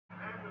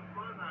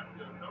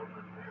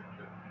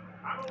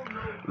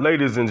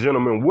Ladies and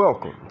gentlemen,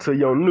 welcome to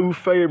your new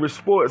favorite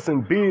sports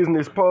and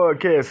business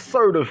podcast,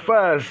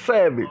 Certified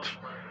Savage,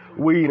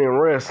 Weed and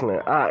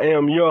Wrestling. I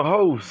am your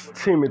host,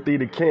 Timothy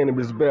the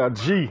Cannabis Bear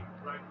G,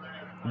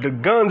 the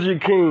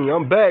Gunja King.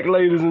 I'm back,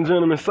 ladies and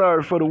gentlemen.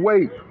 Sorry for the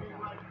wait.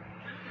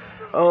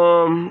 I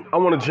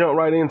want to jump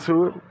right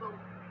into it.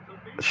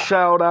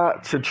 Shout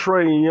out to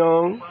Trae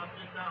Young.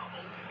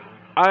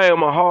 I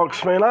am a Hawks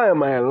fan. I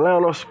am an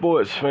Atlanta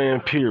sports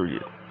fan,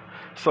 period.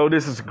 So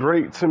this is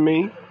great to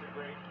me.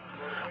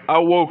 I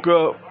woke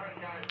up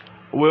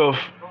with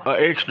an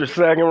extra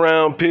second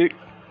round pick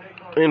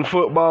in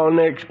football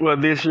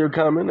this year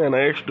coming, and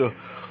an extra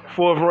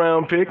fourth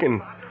round pick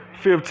and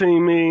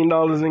 $15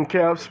 million in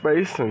cap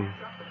space. And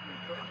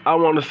I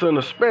want to send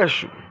a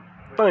special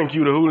thank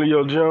you to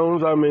Julio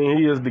Jones. I mean,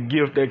 he is the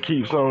gift that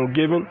keeps on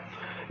giving.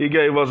 He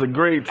gave us a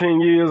great 10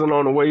 years, and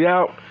on the way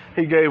out,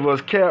 he gave us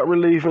cap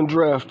relief and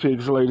draft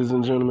picks, ladies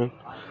and gentlemen.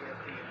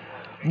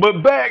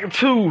 But back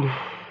to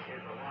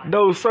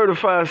those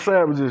certified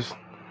savages,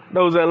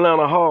 those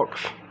Atlanta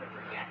Hawks.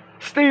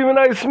 Stephen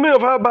A.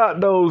 Smith, how about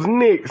those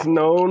Knicks?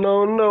 No.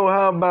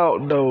 How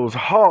about those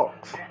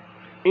Hawks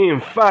in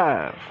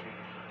 5?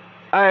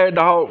 I had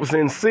the Hawks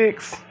in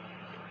 6.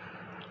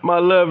 My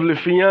lovely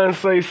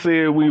fiance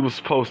said we were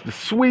supposed to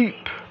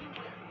sweep.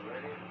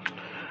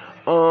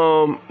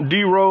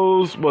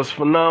 D-Rose was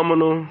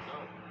phenomenal.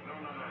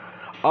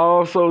 I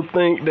also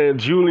think that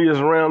Julius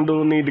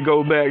Randle need to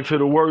go back to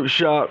the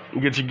workshop.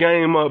 Get your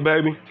game up,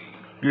 baby.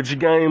 Get your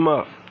game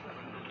up.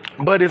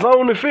 But it's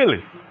on to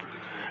Philly.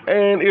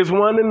 And it's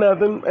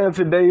 1-0. And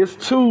today is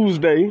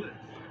Tuesday.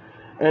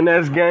 And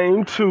that's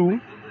game 2.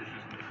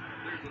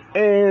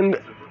 And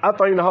I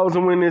think the Hawks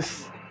will win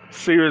this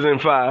series in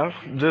 5,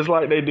 just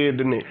like they did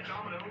the Knicks.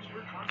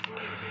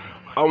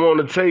 I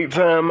want to take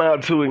time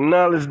out to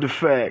acknowledge the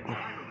fact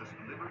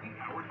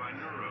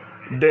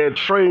that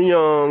Trae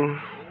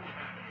Young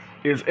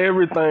is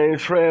everything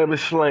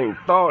Travis Schlenk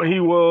thought he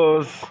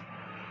was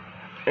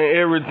and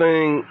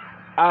everything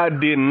I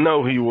didn't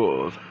know he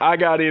was. I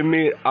gotta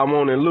admit, I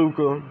wanted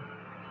Luka.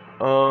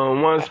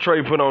 Once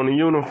Trae put on the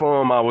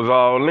uniform, I was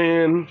all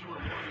in.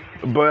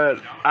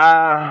 But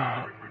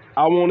I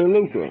wanted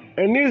Luka.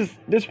 And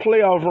this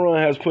playoff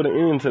run has put an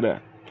end to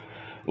that.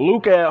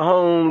 Luka at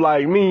home,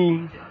 like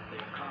me,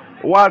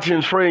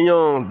 watching Trae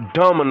Young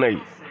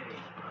dominate.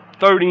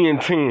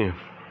 30-10.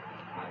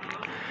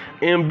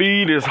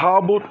 Embiid is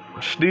hobbled,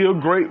 still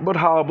great, but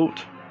hobbled.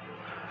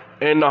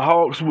 And the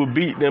Hawks will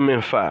beat them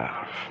in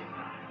 5.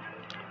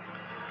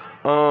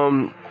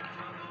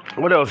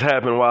 What else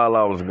happened while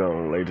I was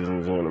gone, ladies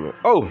and gentlemen?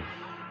 Oh,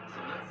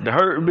 the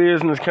Hurt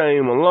Business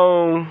came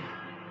along.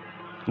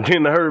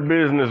 Then the Hurt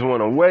Business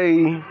went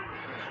away.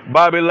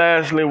 Bobby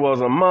Lashley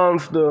was a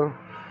monster.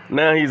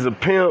 Now he's a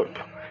pimp.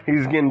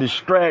 He's getting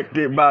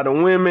distracted by the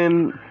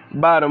women,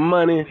 by the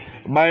money,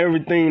 by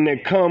everything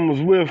that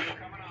comes with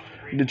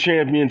the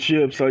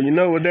championship. So you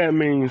know what that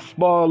means.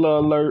 Spoiler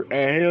alert,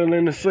 at Hell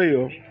in a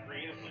Cell,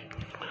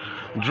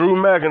 Drew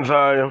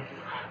McIntyre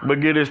will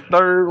get his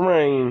 3rd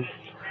reign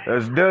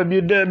as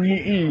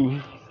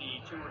WWE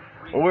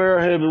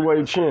World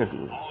Heavyweight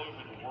Champion.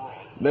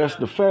 That's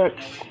the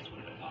facts.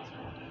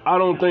 I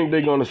don't think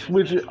they're going to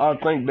switch it. I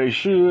think they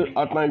should.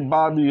 I think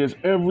Bobby is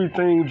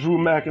everything Drew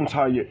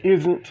McIntyre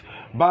isn't.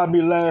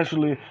 Bobby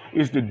Lashley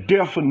is the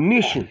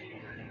definition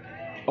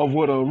of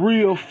what a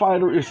real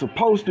fighter is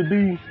supposed to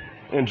be.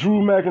 And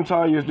Drew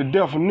McIntyre is the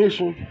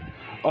definition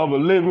of a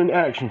living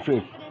action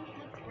figure.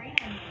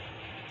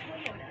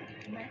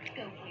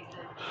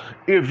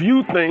 If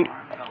you think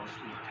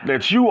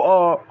that you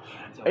are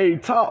a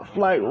top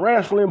flight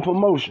wrestling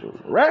promotion,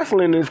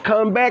 wrestling is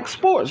comeback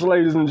sports,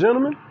 ladies and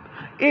gentlemen.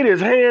 It is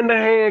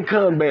hand-to-hand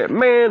combat,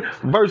 man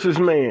versus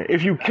man.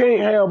 If you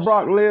can't have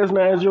Brock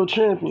Lesnar as your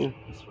champion,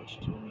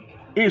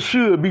 it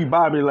should be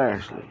Bobby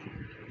Lashley.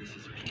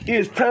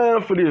 It's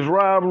time for this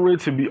rivalry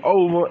to be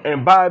over,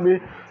 and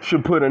Bobby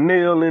should put a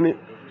nail in it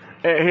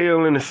at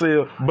Hell in a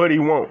Cell, but he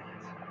won't.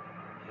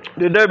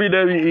 The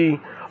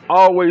WWE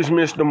always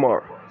missed the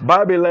mark.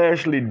 Bobby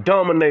Lashley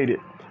dominated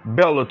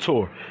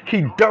Bellator.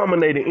 He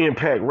dominated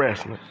Impact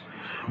Wrestling.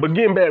 But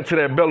getting back to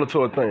that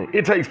Bellator thing,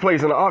 it takes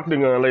place in an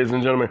octagon, ladies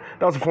and gentlemen.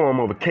 That's a form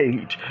of a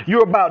cage.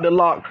 You're about to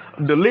lock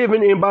the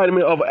living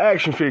embodiment of an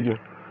action figure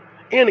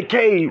in a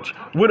cage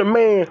with a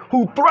man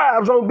who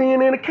thrives on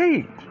being in a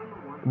cage.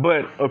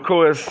 But, of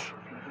course,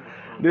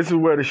 this is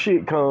where the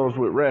shit comes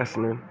with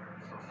wrestling.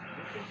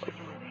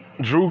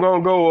 Drew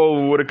gonna go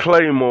over with a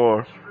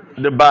Claymore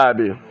to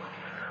Bobby.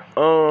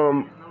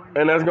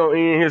 And that's gonna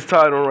end his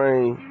title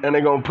reign. And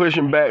they're gonna push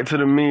him back to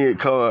the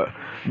mid-card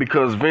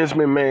because Vince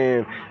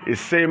McMahon is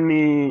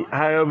 70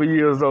 however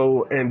years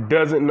old and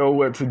doesn't know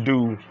what to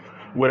do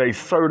with a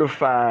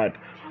certified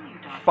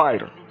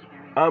fighter.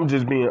 I'm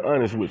just being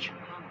honest with you.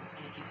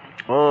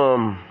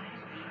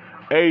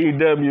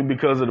 AEW,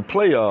 because of the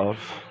playoffs,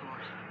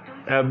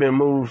 have been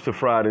moved to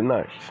Friday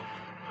nights.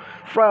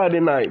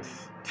 Friday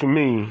nights, to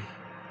me,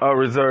 are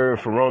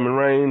reserved for Roman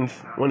Reigns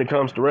when it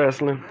comes to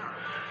wrestling.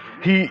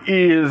 He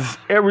is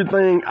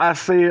everything I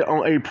said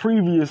on a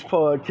previous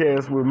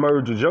podcast where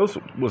Merger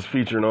Joseph was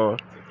featured on.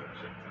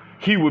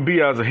 He would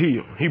be as a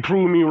heel. He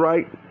proved me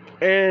right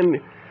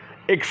and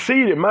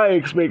exceeded my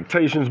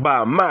expectations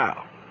by a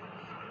mile.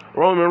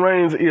 Roman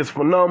Reigns is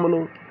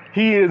phenomenal.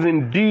 He is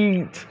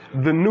indeed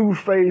the new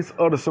face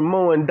of the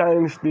Samoan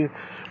dynasty,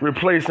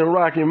 replacing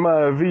Rocky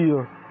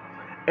Maivia.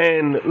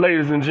 And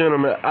ladies and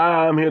gentlemen,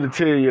 I'm here to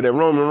tell you that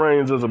Roman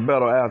Reigns is a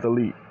better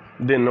athlete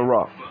than The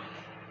Rock.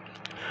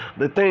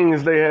 The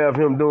things they have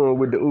him doing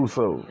with the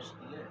Usos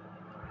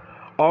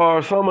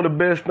are some of the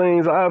best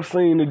things I've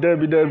seen the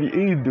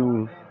WWE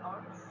do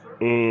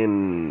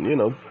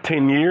in,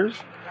 10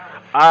 years.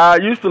 I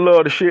used to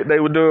love the shit they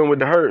were doing with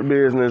the Hurt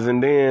Business,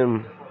 and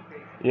then,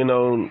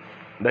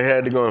 they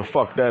had to go and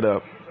fuck that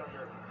up.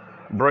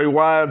 Bray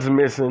Wyatt's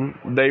missing.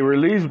 They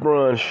released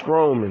Braun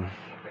Strowman.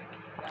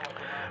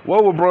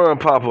 What will Braun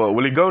pop up?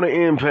 Will he go to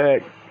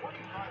Impact?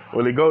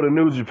 Will he go to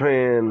New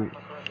Japan?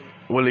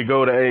 Will he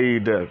go to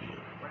AEW?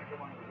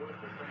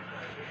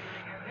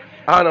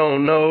 I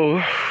don't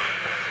know.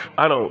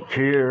 I don't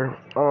care.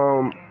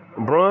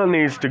 Braun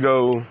needs to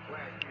go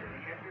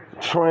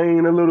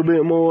train a little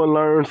bit more,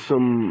 learn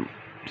some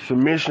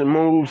submission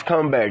moves,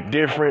 come back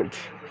different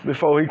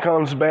before he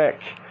comes back.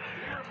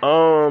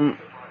 I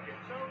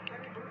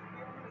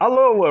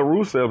love what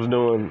Rusev's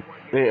doing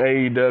in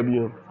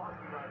AEW.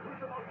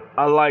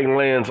 I like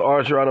Lance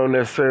Archer. I don't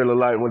necessarily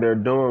like what they're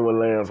doing with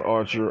Lance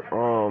Archer.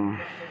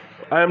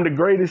 I am the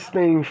greatest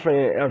Sting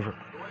fan ever.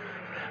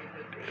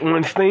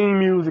 When Sting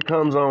music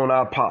comes on,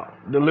 I pop.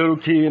 The little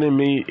kid in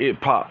me, it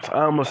pops.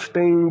 I'm a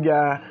Sting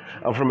guy.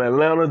 I'm from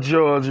Atlanta,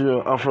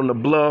 Georgia. I'm from the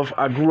Bluff.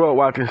 I grew up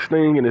watching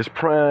Sting in his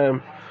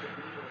prime.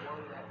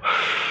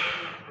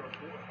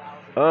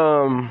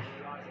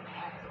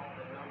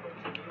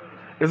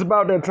 It's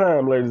about that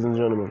time, ladies and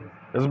gentlemen.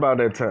 It's about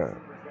that time.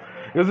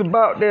 It's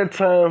about that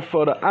time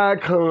for the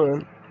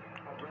icon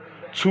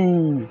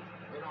to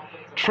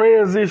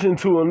transition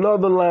to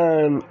another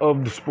line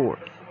of the sport.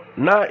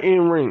 Not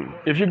in-ring.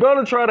 If you're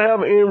going to try to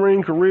have an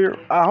in-ring career,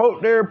 I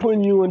hope they're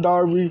putting you and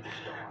Darby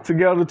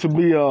together to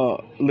be a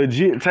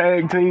legit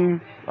tag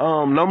team.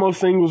 No more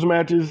singles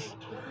matches.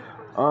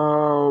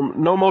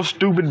 No more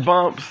stupid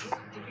bumps.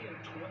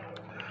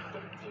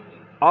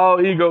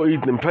 All Ego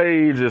Ethan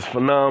Page is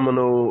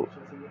phenomenal.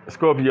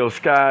 Scorpio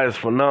Sky is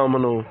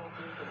phenomenal.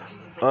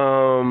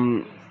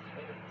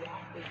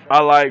 I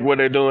like what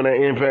they're doing at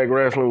Impact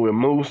Wrestling with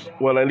Moose.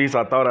 Well, at least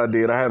I thought I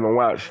did. I haven't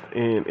watched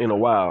in a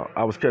while.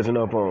 I was catching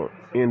up on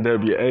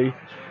NWA.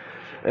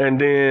 And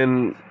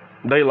then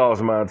they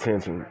lost my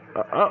attention.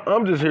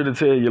 I'm just here to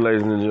tell you,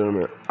 ladies and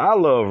gentlemen, I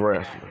love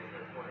wrestling.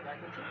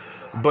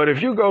 But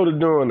if you go to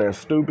doing that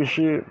stupid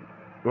shit,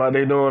 like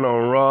they doing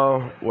on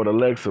Raw with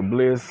Alexa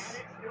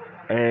Bliss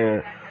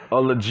and a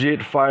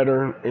legit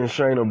fighter in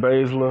Shayna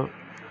Baszler,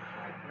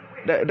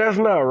 that's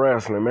not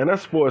wrestling, man.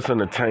 That's sports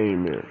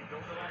entertainment.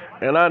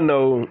 And I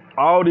know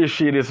all this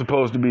shit is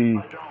supposed to be,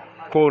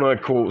 quote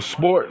unquote,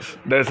 sports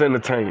that's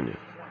entertaining.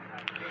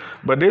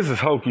 But this is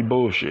hokey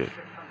bullshit.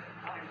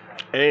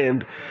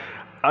 And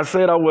I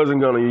said I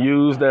wasn't going to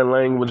use that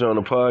language on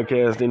the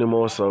podcast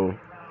anymore, so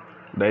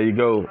there you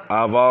go.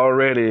 I've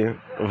already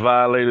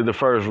violated the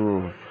first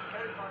rule.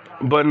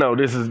 But no,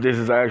 this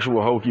is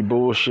actual hokey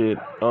bullshit.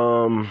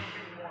 The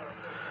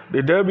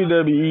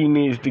WWE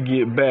needs to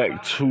get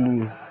back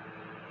to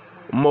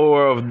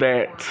more of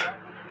that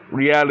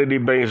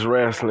reality-based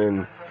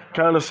wrestling,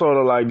 kind of sort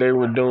of like they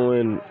were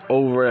doing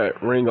over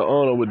at Ring of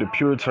Honor with the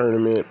Pure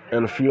Tournament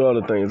and a few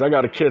other things. I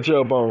got to catch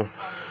up on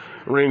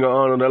Ring of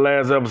Honor. The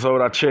last episode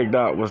I checked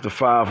out was the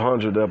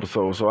 500th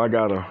episode, so I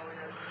got a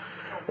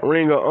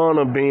Ring of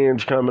Honor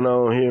binge coming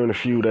on here in a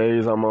few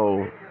days. I'm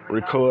going to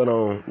record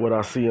on what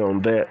I see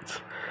on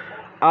that.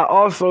 I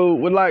also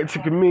would like to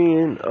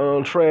commend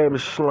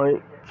Travis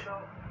Schlenk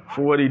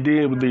for what he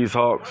did with these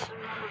Hawks.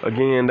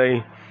 Again,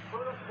 they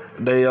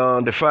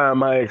defy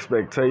my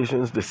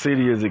expectations. The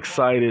city is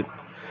excited.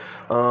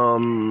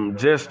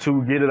 Just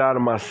to get it out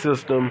of my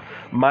system,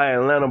 my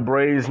Atlanta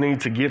Braves need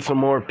to get some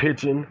more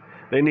pitching.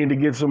 They need to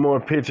get some more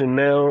pitching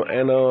now.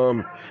 And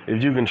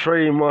if you can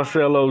trade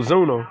Marcell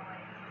Ozuna,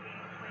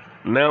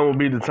 now will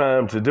be the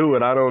time to do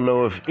it. I don't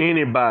know if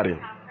anybody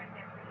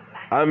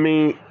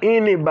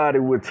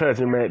would touch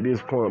him at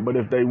this point. But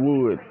if they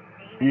would,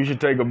 you should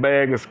take a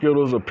bag of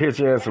Skittles, a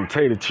pitcher, and some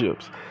tater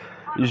chips.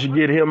 You should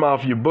get him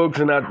off your books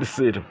and out the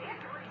city.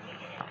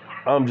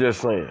 I'm just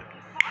saying.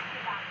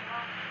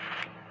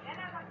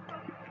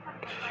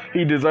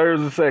 He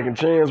deserves a second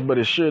chance, but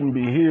it shouldn't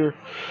be here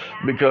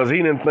because he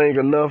didn't think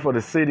enough of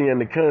the city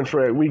and the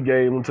contract we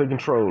gave him to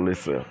control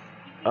itself.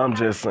 I'm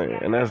just saying,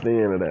 and that's the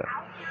end of that.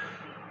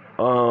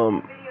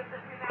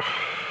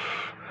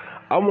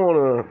 I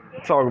want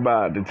to talk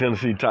about the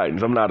Tennessee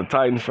Titans. I'm not a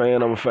Titans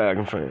fan. I'm a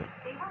Falcon fan.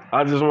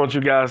 I just want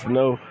you guys to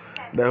know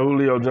that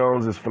Julio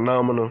Jones is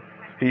phenomenal.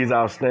 He's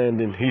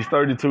outstanding. He's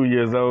 32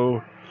 years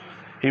old.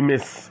 He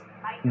missed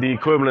the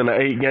equivalent of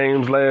 8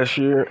 games last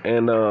year,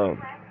 and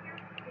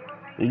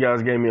you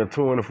guys gave me a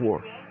 2 and a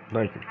 4.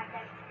 Thank you.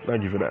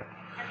 Thank you for that.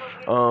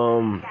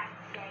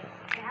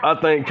 I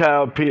think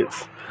Kyle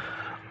Pitts,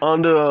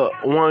 under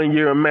 1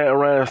 year of Matt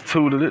Ryan's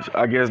tutelage,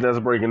 I guess that's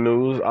breaking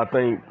news. I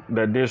think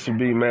that this should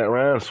be Matt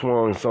Ryan's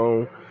swan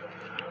song.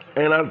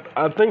 And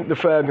I think the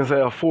Falcons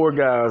have 4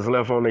 guys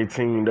left on their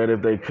team that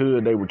if they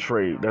could, they would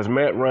trade. That's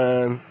Matt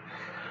Ryan,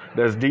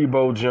 that's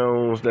Debo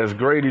Jones, that's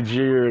Grady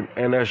Jarrett,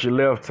 and that's your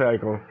left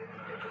tackle,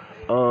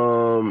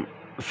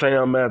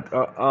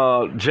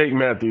 Jake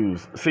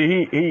Matthews.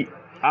 See,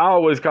 I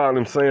always call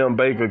him Sam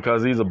Baker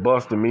because he's a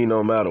bust to me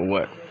no matter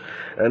what.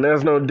 And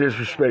there's no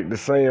disrespect to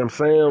Sam.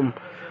 Sam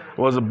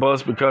was a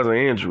bust because of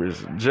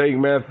injuries. Jake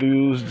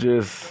Matthews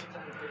just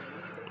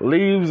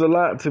leaves a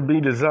lot to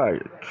be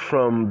desired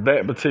from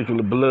that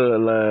particular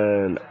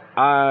bloodline.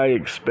 I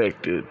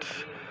expected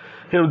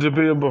him to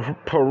be a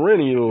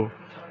perennial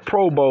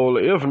Pro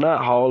Bowler, if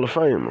not Hall of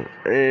Famer.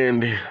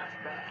 And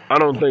I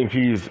don't think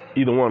he's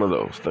either one of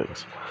those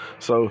things.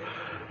 So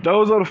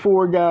those are the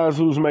 4 guys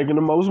who's making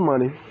the most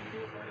money.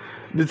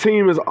 The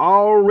team has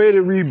already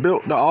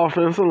rebuilt the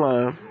offensive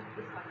line.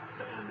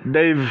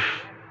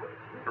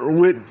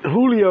 With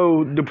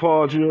Julio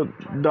departure,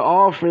 the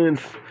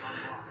offense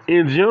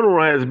in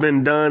general has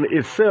been done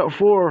except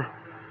for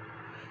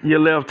your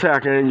left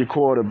tackle and your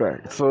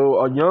quarterback.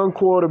 So a young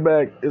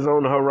quarterback is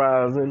on the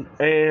horizon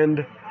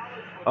and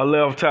a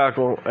left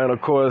tackle. And,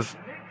 of course,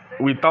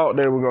 we thought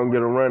they were going to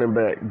get a running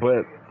back.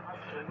 But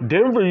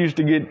Denver used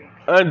to get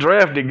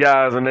undrafted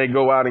guys and they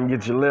go out and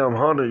get you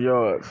 100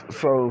 yards.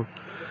 So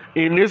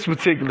in this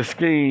particular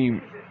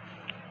scheme,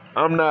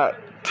 I'm not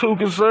too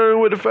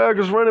concerned with the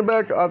Falcons running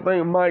back. I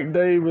think Mike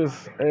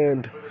Davis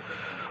and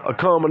a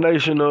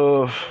combination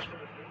of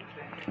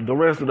the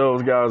rest of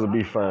those guys will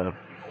be fine.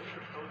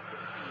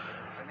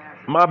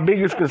 My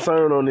biggest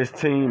concern on this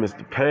team is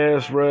the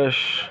pass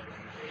rush.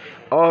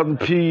 Arthur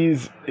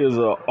Pease is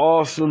an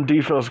awesome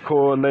defensive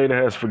coordinator,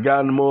 has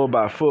forgotten more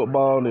about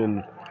football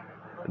than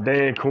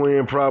Dan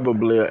Quinn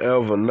probably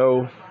ever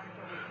know.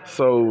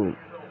 So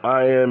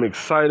I am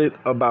excited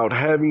about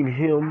having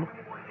him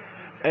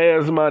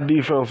as my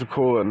defensive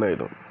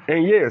coordinator.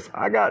 And yes,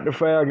 I got the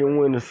Falcons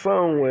winning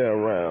somewhere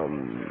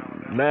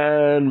around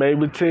 9,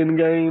 maybe 10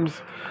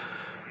 games.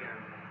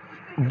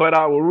 But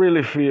I would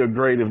really feel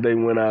great if they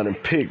went out and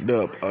picked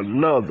up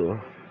another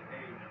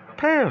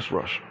pass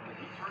rusher.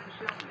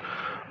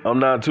 I'm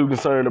not too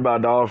concerned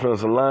about the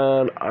offensive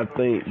line. I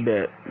think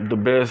that the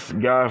best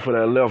guy for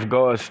that left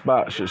guard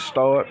spot should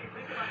start.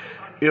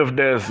 If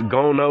that's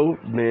Gono,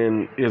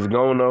 then it's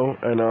Gono,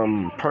 and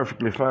I'm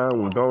perfectly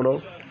fine with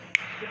Gono.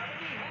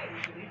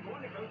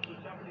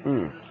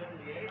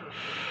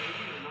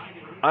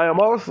 I am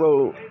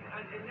also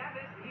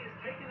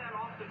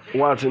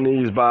watching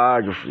these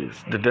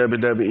biographies, the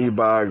WWE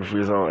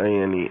biographies on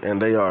A&E,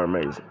 and they are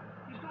amazing.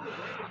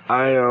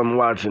 I am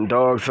watching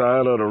Dark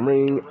Side of the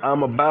Ring.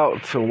 I'm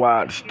about to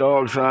watch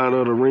Dark Side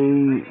of the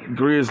Ring,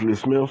 Grizzly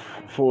Smith,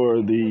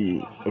 for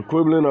the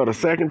equivalent of the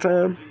second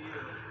time.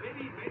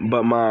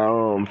 But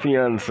my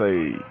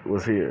fiance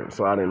was here,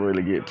 so I didn't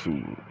really get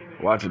to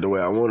watch it the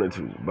way I wanted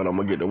to, but I'm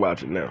going to get to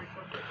watch it now.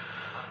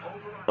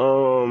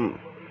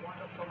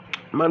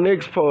 My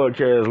next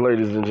podcast,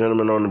 ladies and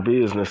gentlemen, on the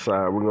business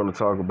side, we're going to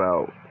talk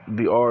about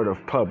the art of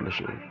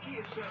publishing.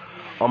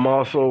 I'm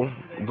also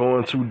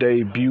going to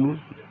debut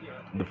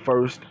the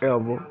first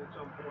ever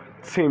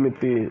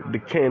Timothy the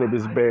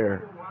Cannabis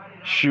Bear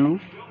shoe.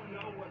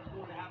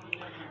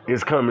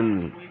 It's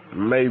coming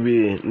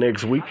maybe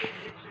next week.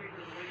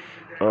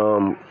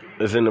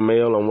 It's in the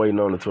mail. I'm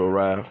waiting on it to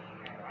arrive.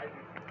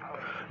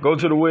 Go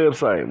to the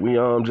website. We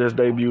just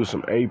debuted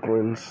some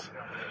aprons.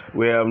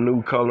 We have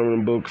new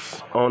coloring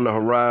books on the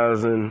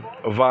horizon.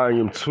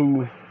 Volume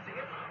 2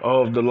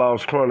 of The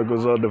Lost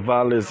Chronicles of the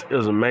Violets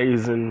is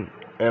amazing.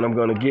 And I'm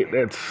going to get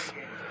that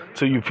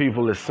to you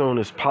people as soon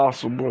as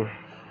possible.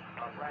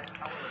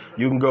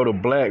 You can go to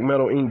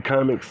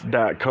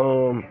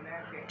blackmetalinkcomics.com.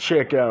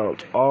 Check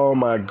out all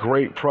my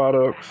great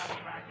products.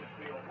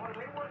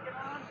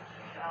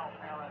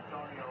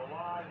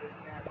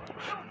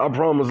 I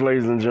promise,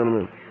 ladies and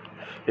gentlemen,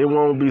 it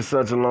won't be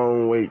such a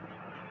long wait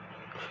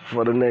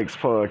for the next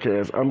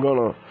podcast. I'm going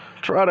to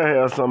try to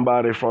have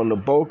somebody from the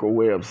Boca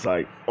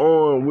website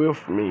on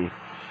with me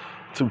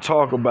to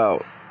talk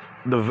about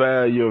the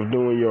value of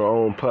doing your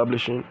own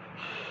publishing.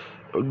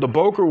 The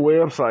Boca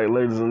website,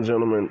 ladies and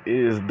gentlemen,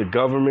 is the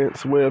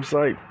government's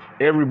website.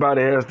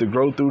 Everybody has to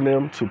go through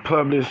them to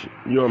publish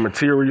your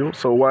material,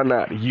 so why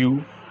not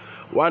you?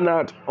 Why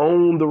not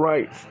own the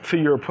rights to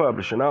your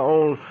publishing? I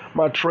own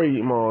my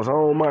trademarks, I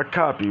own my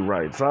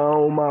copyrights, I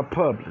own my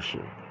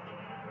publishing.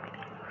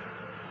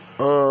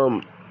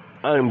 I'm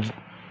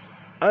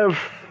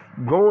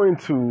going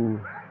to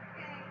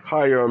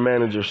hire a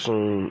manager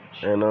soon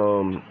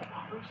and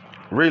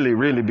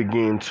really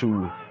begin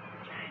to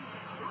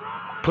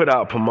put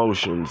out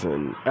promotions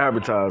and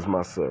advertise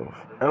myself.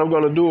 And I'm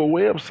going to do a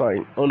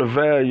website on the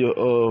value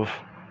of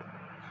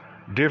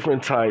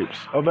different types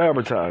of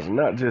advertising,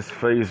 not just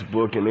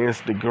Facebook and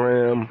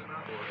Instagram,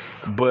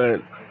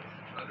 but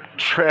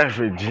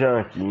Traffic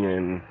Junkie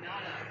and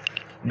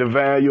the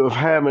value of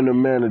having a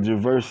manager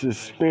versus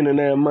spending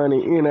that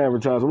money in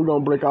advertising. We're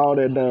going to break all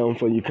that down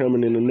for you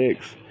coming in the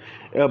next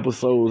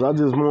episodes. I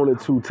just wanted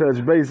to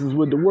touch bases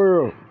with the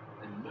world.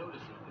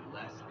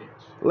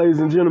 Ladies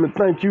and gentlemen,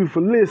 thank you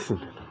for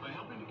listening.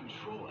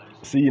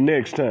 See you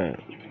next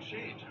time.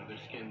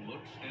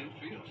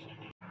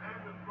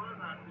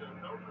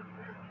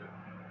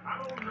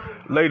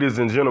 Ladies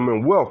and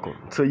gentlemen, welcome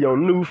to your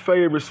new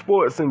favorite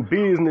sports and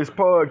business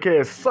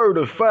podcast,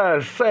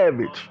 Certified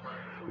Savage,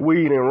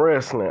 Weed and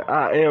Wrestling.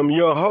 I am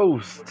your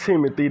host,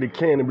 Timothy the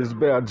Cannabis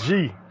Bear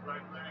G,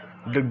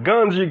 the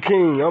Ganja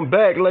King. I'm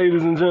back,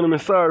 ladies and gentlemen.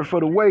 Sorry for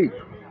the wait.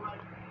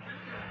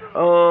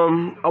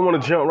 I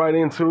want to jump right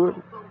into it.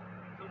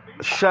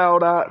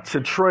 Shout out to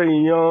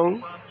Trae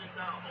Young.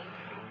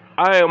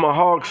 I am a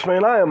Hawks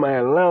fan. I am an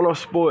Atlanta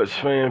sports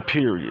fan,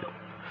 period.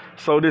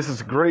 So this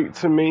is great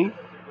to me.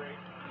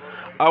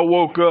 I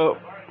woke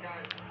up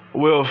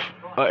with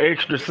an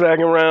extra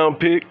second round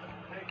pick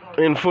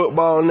in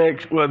football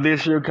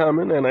this year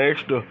coming, and an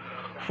extra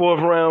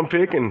fourth round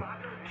pick and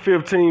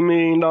 $15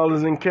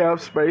 million in cap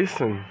space.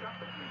 And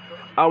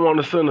I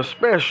want to send a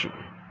special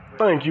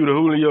thank you to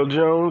Julio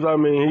Jones. I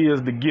mean, he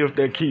is the gift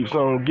that keeps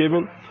on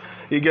giving.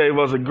 He gave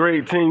us a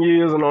great 10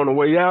 years, and on the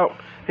way out,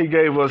 he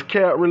gave us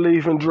cap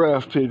relief and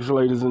draft picks,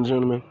 ladies and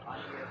gentlemen.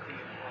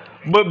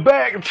 But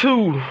back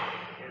to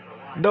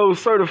those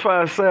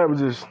certified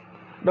savages,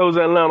 those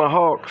Atlanta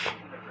Hawks.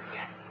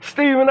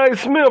 Stephen A.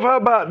 Smith, how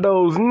about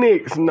those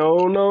Knicks?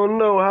 No.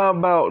 How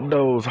about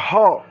those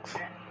Hawks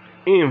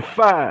in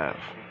 5?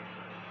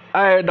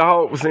 I had the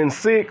Hawks in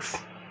 6.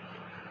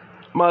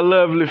 My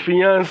lovely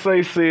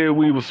fiance said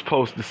we were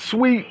supposed to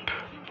sweep.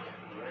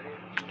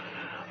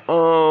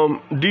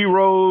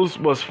 D-Rose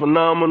was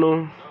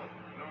phenomenal.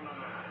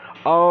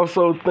 I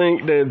also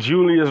think that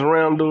Julius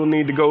Randle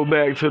need to go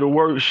back to the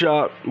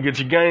workshop. Get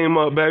your game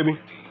up, baby.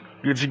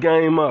 Get your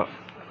game up.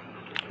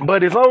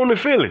 But it's on to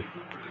Philly.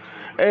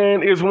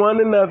 And it's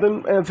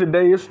 1-0. And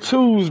today is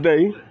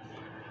Tuesday.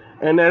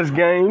 And that's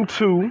game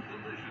 2.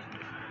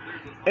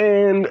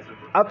 And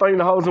I think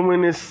the Hawks will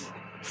win this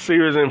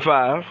series in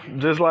 5,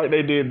 just like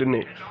they did the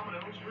Knicks.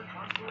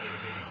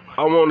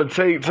 I want to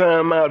take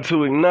time out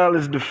to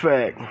acknowledge the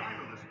fact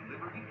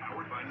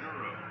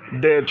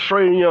that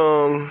Trae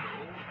Young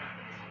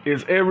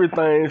is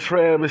everything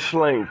Travis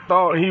Schlenk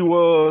thought he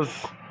was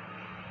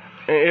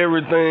and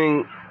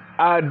everything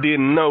I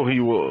didn't know he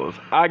was.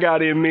 I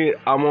gotta admit,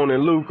 I wanted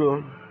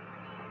Luka.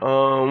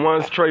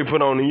 Once Trae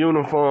put on the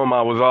uniform,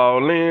 I was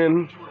all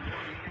in.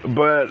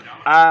 But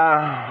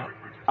I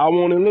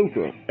wanted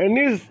Luka. And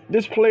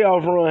this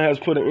playoff run has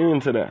put an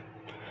end to that.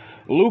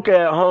 Luka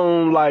at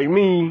home, like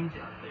me,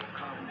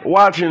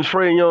 watching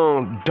Trae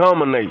Young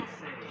dominate.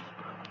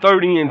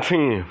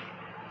 30-10.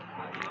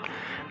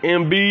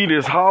 Embiid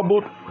is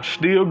hobbled,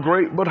 still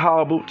great, but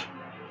hobbled.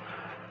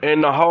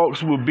 And the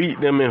Hawks will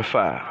beat them in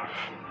 5.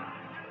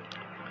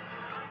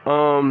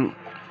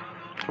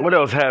 What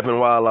else happened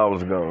while I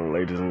was gone,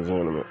 ladies and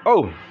gentlemen?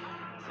 Oh,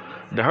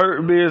 the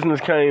Hurt Business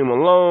came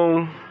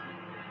along.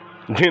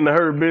 Then the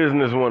Hurt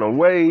Business went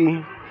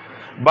away.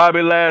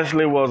 Bobby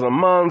Lashley was a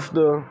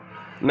monster.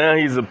 Now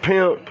he's a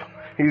pimp.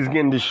 He's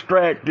getting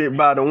distracted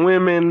by the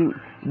women,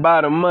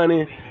 by the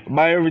money,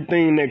 by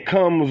everything that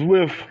comes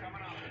with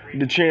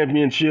the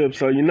championship.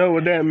 So you know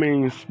what that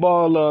means.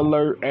 Spoiler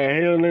alert,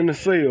 at Hell in a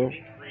Cell,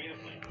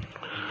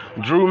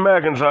 Drew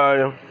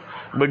McIntyre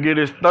but get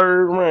his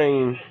 3rd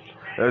reign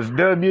as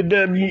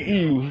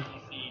WWE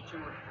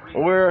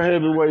World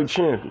Heavyweight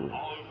Champion.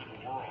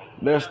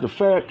 That's the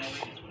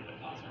facts.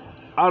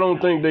 I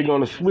don't think they're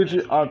going to switch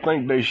it. I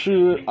think they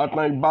should. I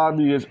think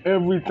Bobby is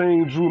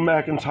everything Drew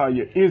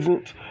McIntyre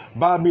isn't.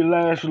 Bobby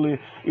Lashley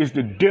is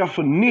the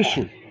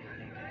definition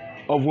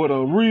of what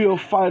a real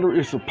fighter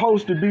is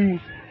supposed to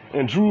be.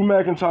 And Drew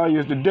McIntyre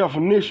is the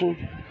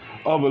definition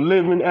of a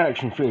living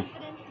action figure.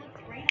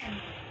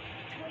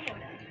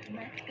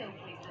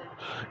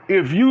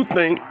 If you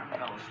think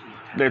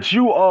that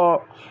you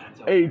are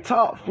a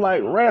top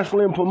flight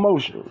wrestling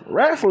promotion,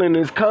 wrestling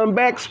is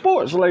combat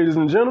sports, ladies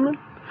and gentlemen.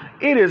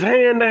 It is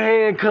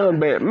hand-to-hand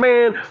combat,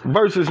 man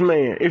versus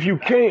man. If you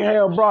can't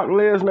have Brock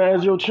Lesnar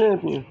as your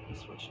champion,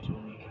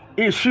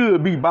 it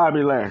should be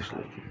Bobby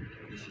Lashley.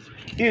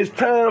 It's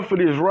time for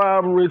this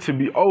rivalry to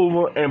be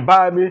over, and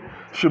Bobby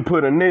should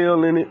put a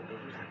nail in it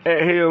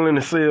at Hell in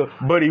a Cell,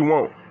 but he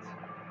won't.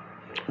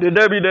 The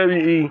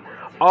WWE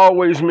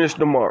always missed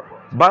the mark.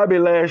 Bobby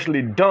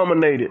Lashley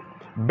dominated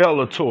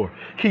Bellator.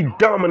 He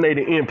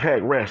dominated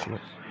Impact Wrestling.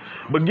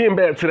 But getting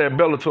back to that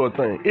Bellator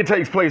thing, it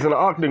takes place in an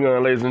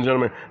octagon, ladies and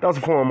gentlemen. That's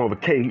a form of a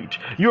cage.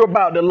 You're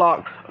about to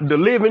lock the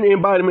living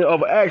embodiment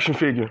of an action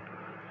figure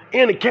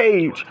in a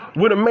cage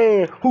with a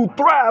man who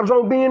thrives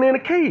on being in a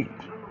cage.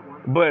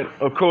 But,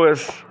 of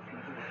course,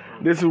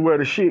 this is where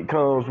the shit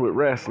comes with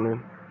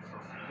wrestling.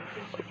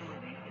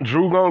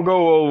 Drew gonna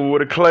go over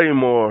with a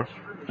Claymore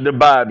to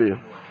Bobby.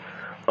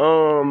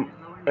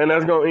 And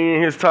that's going to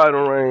end his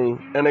title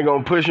reign. And they're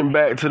going to push him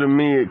back to the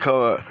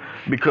mid-card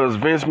because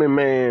Vince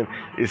McMahon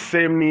is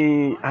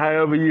 70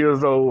 however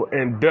years old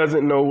and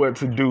doesn't know what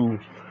to do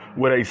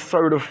with a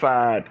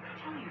certified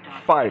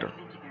fighter.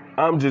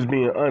 I'm just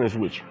being honest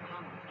with you.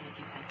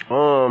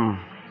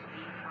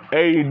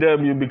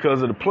 AEW,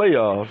 because of the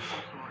playoffs,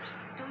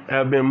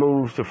 have been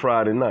moved to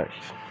Friday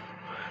nights.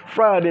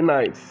 Friday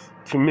nights,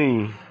 to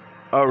me,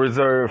 are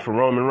reserved for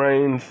Roman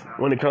Reigns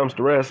when it comes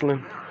to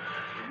wrestling.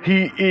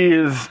 He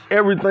is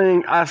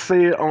everything I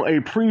said on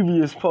a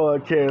previous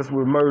podcast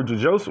where Merger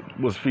Joseph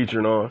was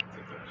featured on.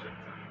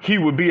 He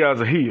would be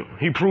as a heel.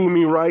 He proved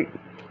me right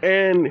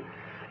and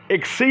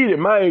exceeded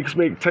my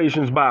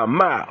expectations by a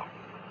mile.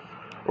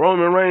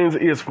 Roman Reigns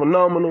is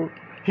phenomenal.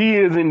 He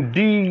is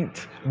indeed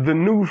the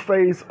new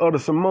face of the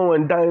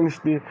Samoan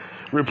dynasty,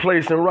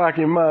 replacing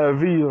Rocky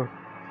Maivia.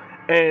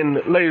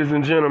 And ladies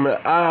and gentlemen,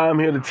 I'm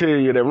here to tell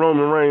you that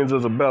Roman Reigns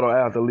is a better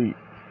athlete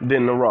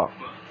than The Rock.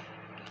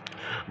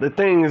 The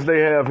things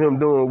they have him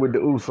doing with the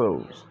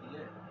Usos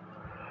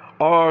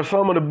are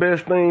some of the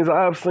best things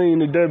I've seen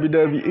the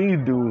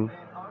WWE do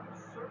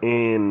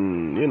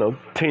in,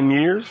 10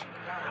 years.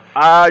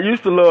 I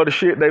used to love the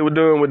shit they were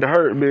doing with the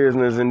Hurt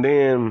Business, and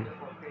then,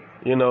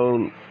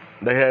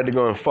 they had to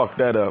go and fuck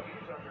that up.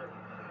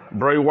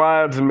 Bray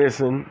Wyatt's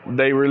missing.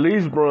 They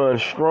released Braun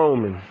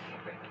Strowman.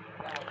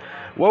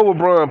 What will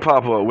Braun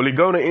pop up? Will he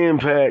go to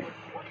Impact?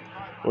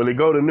 Will he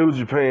go to New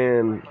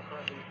Japan?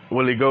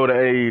 Will he go to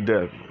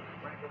AEW?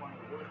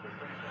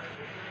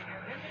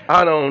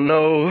 I don't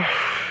know.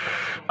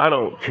 I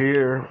don't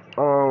care.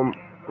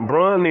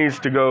 Braun needs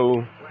to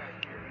go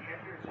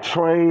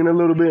train a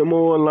little bit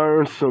more,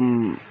 learn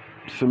some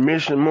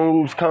submission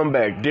moves, come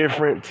back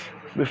different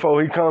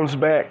before he comes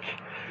back.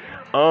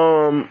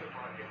 I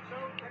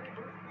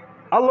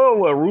love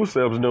what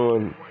Rusev's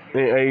doing in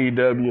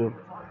AEW.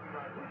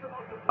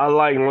 I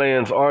like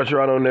Lance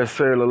Archer. I don't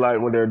necessarily like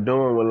what they're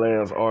doing with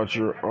Lance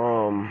Archer.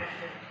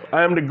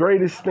 I am the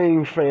greatest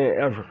Sting fan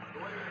ever.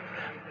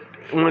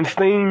 When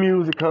Sting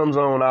music comes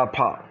on, I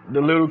pop.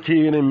 The little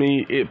kid in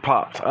me, it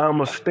pops.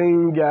 I'm a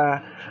Sting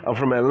guy. I'm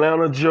from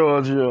Atlanta,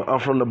 Georgia. I'm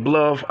from the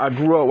Bluff. I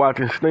grew up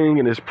watching Sting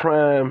in his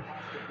prime.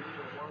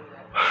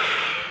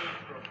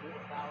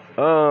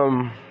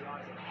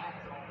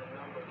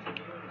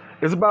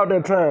 It's about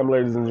that time,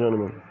 ladies and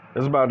gentlemen.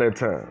 It's about that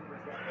time.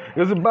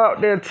 It's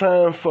about that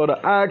time for the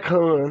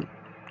icon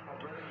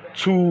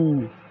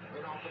to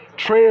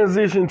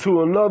transition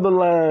to another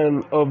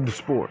line of the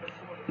sport.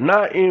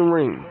 Not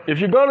in-ring. If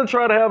you're going to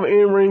try to have an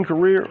in-ring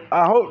career,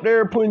 I hope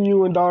they're putting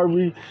you and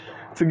Darby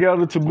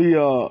together to be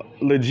a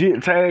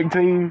legit tag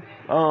team.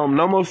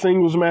 No more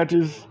singles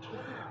matches.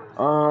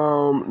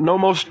 No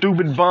more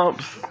stupid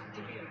bumps.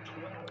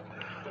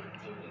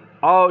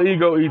 All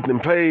Ego Ethan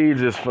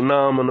Page is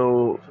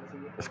phenomenal.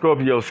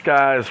 Scorpio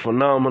Sky is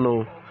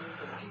phenomenal.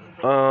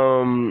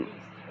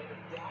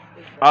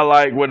 I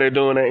like what they're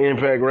doing at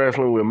Impact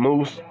Wrestling with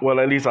Moose. Well,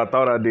 at least I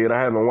thought I did. I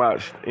haven't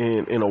watched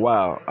in a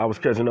while. I was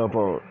catching up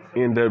on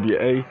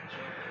NWA.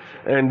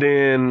 And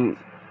then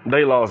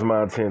they lost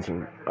my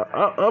attention.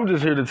 I'm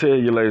just here to tell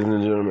you, ladies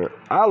and gentlemen,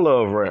 I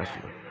love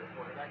wrestling.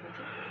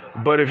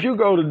 But if you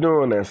go to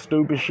doing that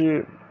stupid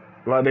shit,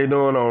 like they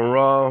doing on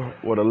Raw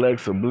with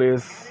Alexa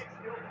Bliss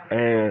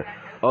and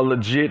a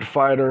legit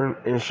fighter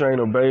in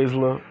Shayna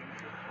Baszler,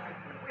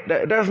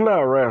 that's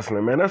not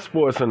wrestling, man. That's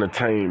sports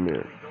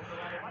entertainment.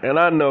 And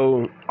I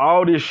know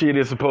all this shit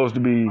is supposed to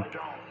be,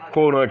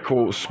 quote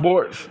unquote,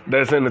 sports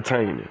that's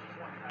entertaining.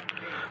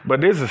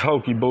 But this is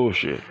hokey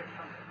bullshit.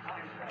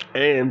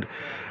 And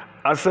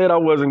I said I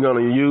wasn't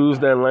going to use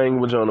that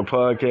language on the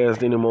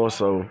podcast anymore,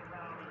 so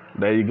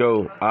there you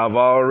go. I've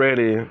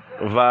already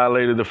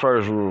violated the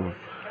first rule.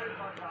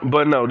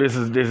 But no, this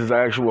is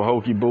actual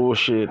hokey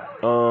bullshit.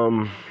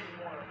 The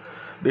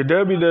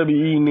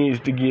WWE needs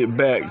to get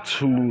back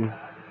to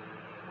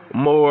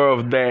more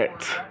of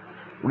that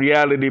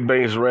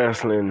reality-based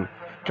wrestling,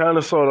 kind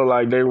of sort of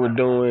like they were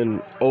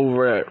doing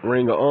over at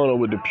Ring of Honor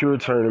with the Pure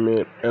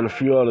Tournament and a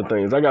few other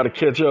things. I got to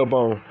catch up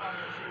on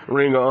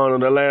Ring of Honor.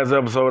 The last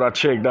episode I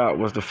checked out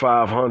was the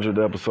 500th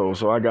episode,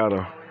 so I got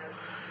a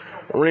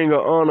Ring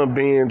of Honor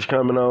binge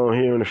coming on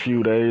here in a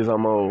few days.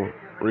 I'm going to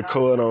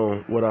record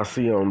on what I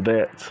see on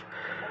that.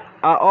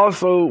 I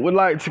also would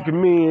like to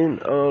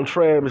commend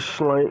Travis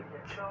Schlenk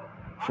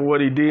for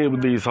what he did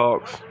with these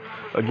Hawks.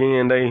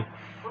 Again, they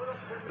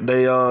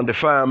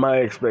defy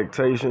my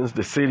expectations.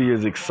 The city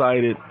is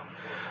excited.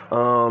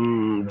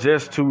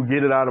 Just to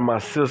get it out of my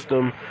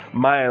system,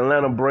 my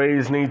Atlanta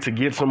Braves need to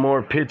get some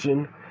more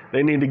pitching.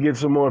 They need to get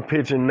some more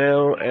pitching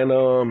now.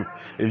 And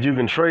if you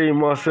can trade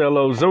Marcell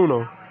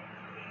Ozuna,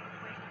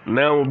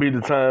 now would be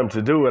the time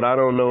to do it. I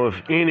don't know if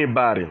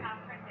anybody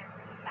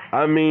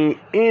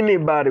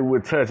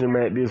would touch him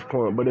at this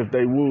point. But if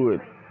they would,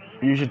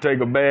 you should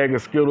take a bag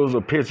of Skittles, a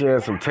pitcher,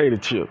 and some tater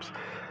chips.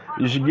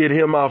 You should get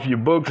him off your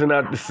books and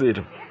out the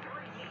city.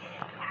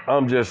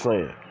 I'm just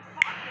saying.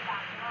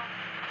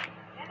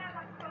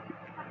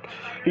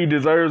 He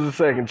deserves a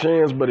second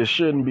chance, but it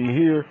shouldn't be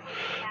here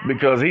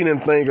because he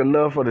didn't think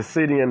enough of the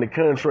city and the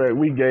contract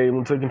we gave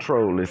him to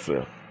control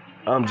itself.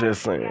 I'm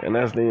just saying, and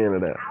that's the end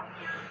of that.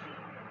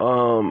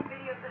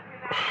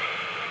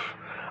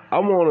 I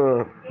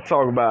want to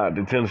talk about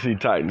the Tennessee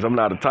Titans. I'm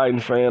not a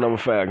Titans fan. I'm a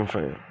Falcon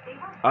fan.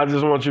 I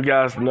just want you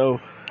guys to know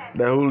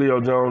that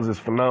Julio Jones is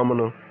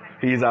phenomenal.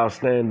 He's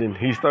outstanding.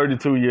 He's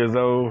 32 years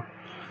old.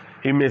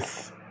 He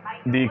missed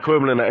the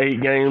equivalent of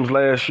 8 games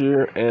last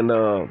year, and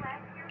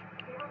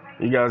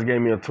you guys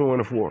gave me a 2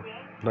 and a 4.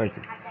 Thank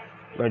you.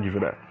 Thank you for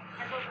that.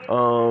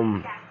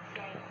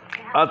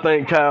 I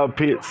think Kyle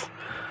Pitts,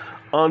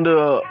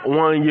 under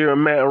 1 year of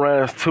Matt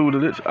Ryan's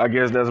tutelage, I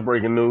guess that's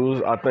breaking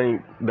news. I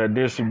think that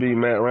this should be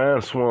Matt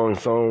Ryan's swan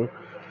song.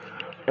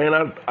 And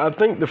I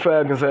think the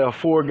Falcons have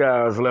 4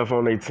 guys left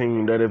on their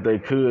team that if they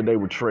could, they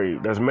would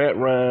trade. That's Matt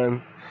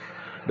Ryan,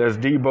 that's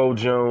Debo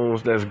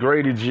Jones, that's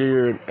Grady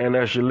Jarrett, and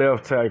that's your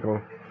left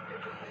tackle,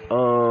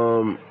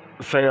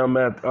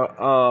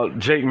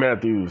 Jake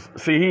Matthews.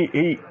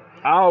 See,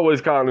 I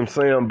always call him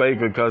Sam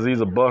Baker because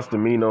he's a bust to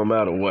me no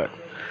matter what.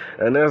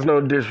 And there's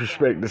no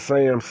disrespect to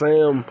Sam.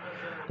 Sam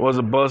was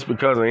a bust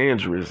because of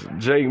injuries.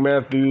 Jake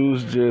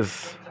Matthews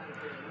just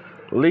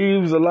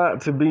leaves a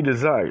lot to be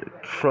desired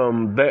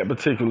from that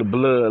particular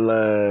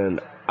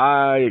bloodline.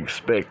 I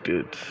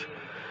expected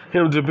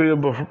him to be a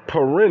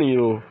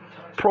perennial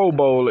Pro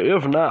Bowler,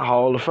 if not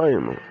Hall of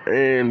Famer.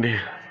 And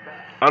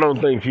I don't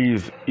think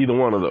he's either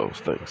one of those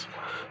things.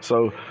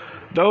 So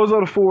those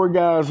are the 4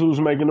 guys who's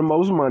making the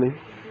most money.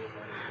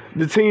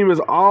 The team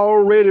has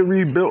already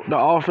rebuilt the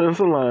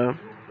offensive line.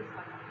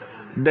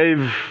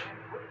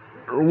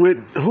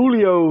 With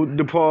Julio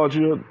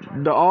departure,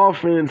 the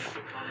offense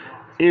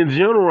in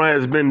general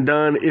has been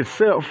done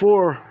except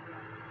for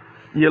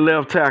your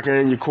left tackle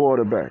and your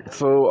quarterback.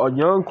 So a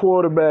young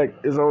quarterback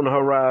is on the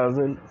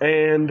horizon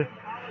and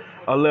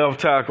a left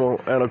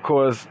tackle. And, of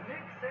course,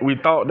 we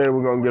thought they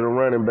were going to get a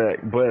running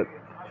back. But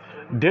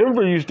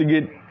Denver used to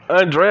get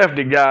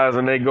undrafted guys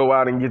and they go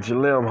out and get you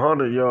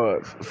 100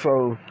 yards.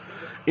 So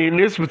in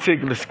this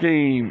particular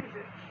scheme,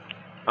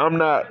 I'm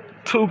not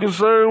too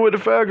concerned with the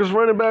Falcons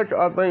running back.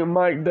 I think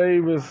Mike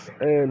Davis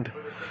and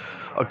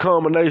a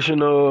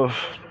combination of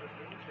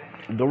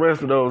the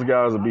rest of those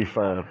guys will be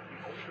fine.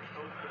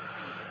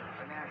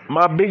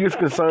 My biggest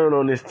concern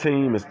on this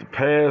team is the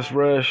pass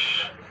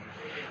rush.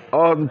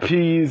 Arthur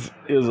Pease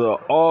is an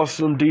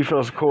awesome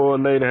defensive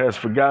coordinator, has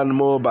forgotten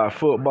more about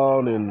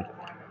football than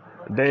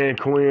Dan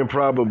Quinn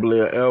probably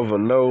ever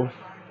know.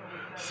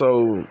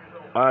 So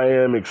I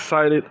am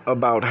excited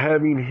about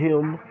having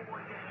him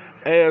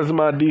as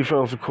my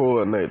defensive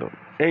coordinator.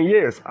 And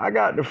yes, I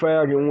got the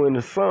Falcons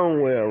winning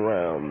somewhere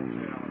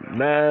around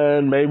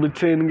 9, maybe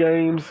 10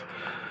 games.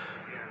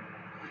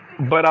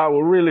 But I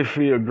would really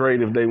feel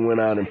great if they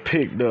went out and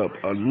picked up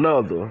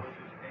another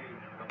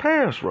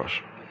pass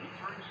rusher.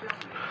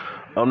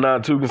 I'm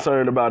not too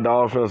concerned about the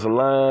offensive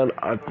line.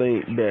 I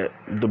think that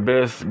the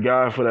best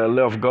guy for that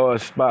left guard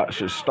spot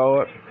should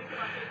start.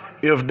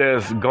 If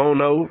that's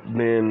Gono,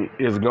 then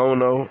it's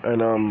Gono,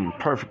 and I'm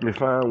perfectly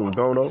fine with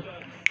Gono.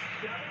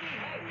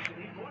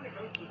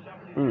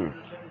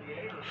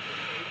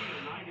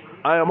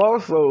 I am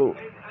also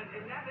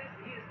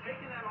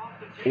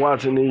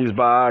watching these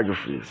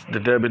biographies, the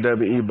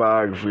WWE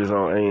biographies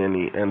on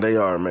A&E, and they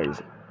are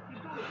amazing.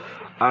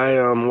 I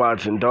am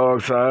watching Dark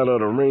Side of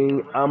the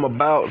Ring. I'm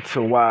about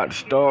to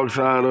watch Dark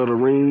Side of the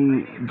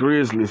Ring,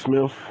 Grizzly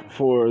Smith,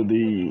 for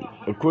the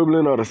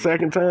equivalent of the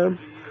second time.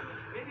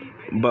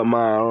 But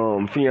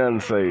my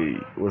fiance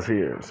was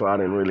here, so I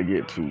didn't really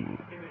get to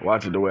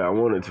watch it the way I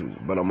wanted to,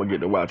 but I'm going to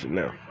get to watch it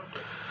now.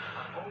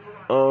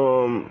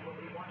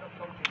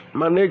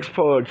 My next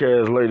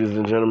podcast, ladies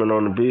and gentlemen,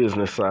 on the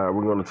business side,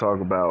 we're going to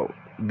talk about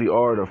the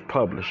art of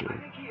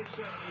publishing.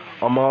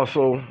 I'm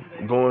also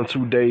going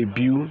to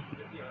debut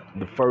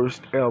the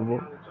first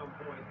ever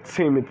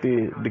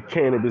Timothy the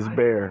Cannabis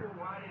Bear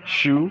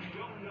shoe.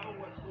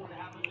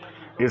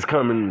 It's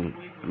coming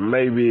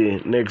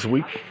maybe next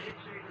week.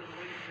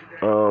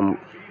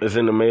 It's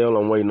in the mail.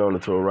 I'm waiting on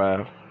it to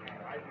arrive.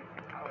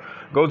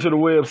 Go to the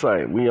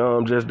website. We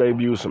just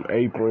debuted some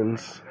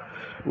aprons.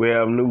 We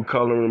have new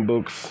coloring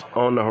books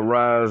on the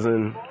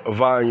horizon.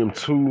 Volume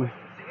 2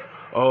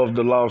 of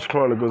The Lost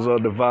Chronicles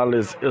of the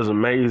Violets is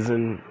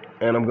amazing.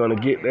 And I'm going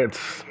to get that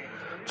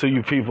to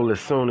you people as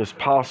soon as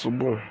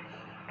possible.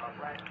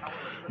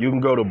 You can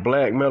go to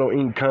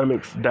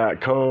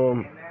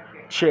blackmetalinkcomics.com.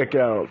 Check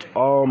out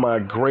all my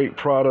great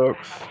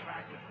products.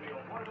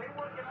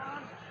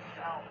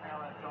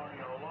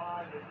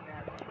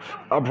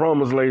 I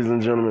promise, ladies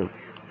and gentlemen,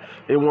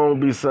 it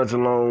won't be such a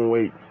long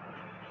wait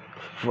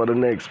for the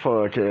next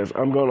podcast.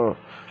 I'm going to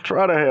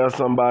try to have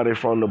somebody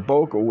from the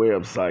Boca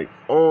website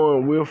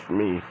on with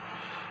me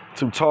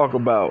to talk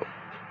about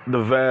the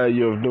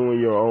value of doing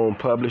your own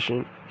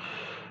publishing.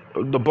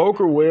 The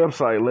Boca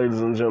website,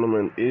 ladies and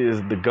gentlemen,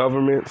 is the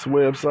government's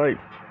website.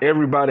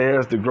 Everybody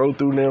has to go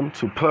through them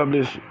to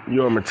publish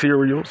your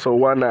material, so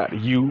why not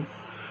you?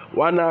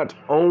 Why not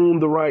own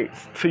the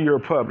rights to your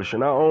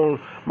publishing? I own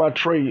my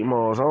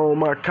trademarks, I own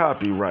my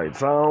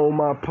copyrights, I own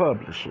my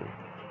publishing.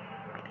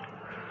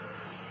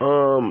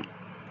 I'm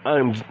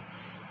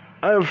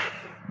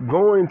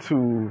going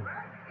to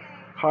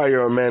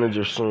hire a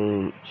manager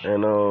soon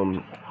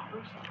and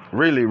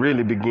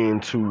really begin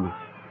to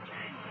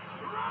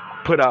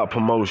put out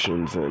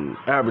promotions and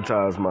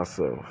advertise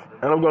myself.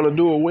 And I'm going to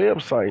do a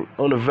website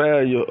on the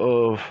value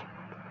of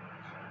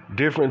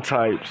different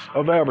types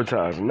of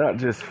advertising, not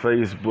just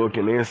Facebook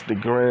and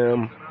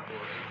Instagram,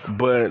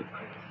 but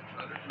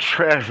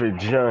traffic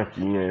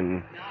junkie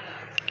and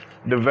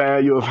the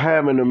value of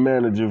having a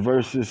manager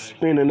versus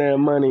spending that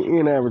money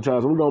in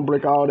advertising. We're going to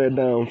break all that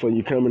down for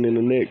you coming in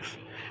the next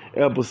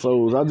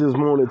episodes. I just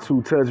wanted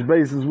to touch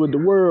bases with the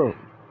world.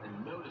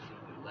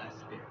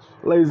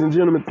 Ladies and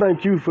gentlemen,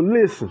 thank you for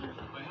listening.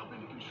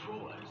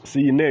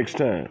 See you next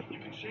time.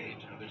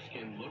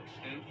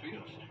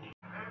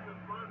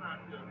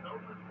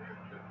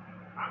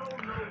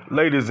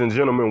 Ladies and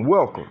gentlemen,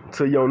 welcome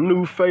to your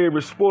new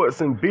favorite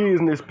sports and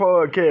business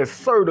podcast,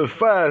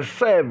 Certified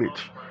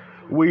Savage,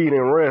 Weed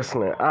and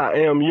Wrestling. I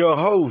am your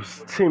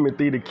host,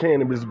 Timothy the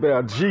Cannabis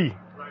Bear G,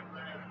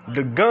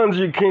 the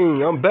Gunja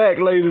King. I'm back,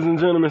 ladies and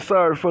gentlemen.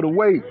 Sorry for the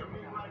wait.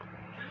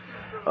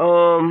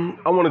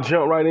 I want to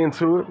jump right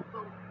into it.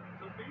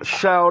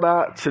 Shout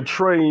out to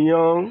Trae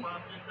Young.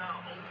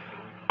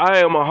 I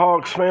am a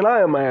Hawks fan.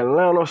 I am an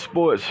Atlanta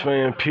sports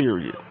fan,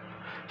 period.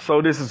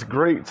 So this is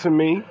great to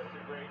me.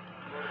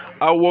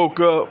 I woke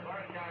up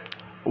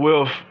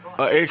with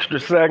an extra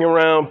second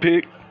round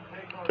pick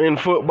in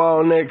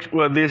football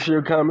this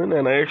year coming,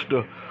 and an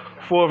extra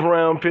fourth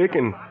round pick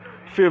and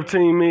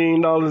 $15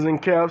 million in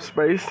cap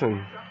space.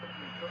 And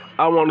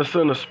I want to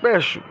send a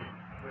special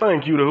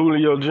thank you to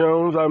Julio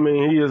Jones. I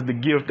mean, he is the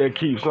gift that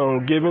keeps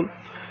on giving.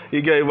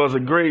 He gave us a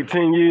great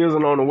 10 years,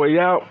 and on the way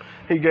out,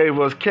 he gave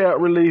us cap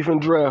relief and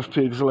draft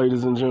picks,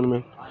 ladies and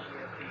gentlemen.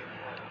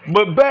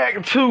 But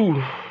back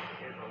to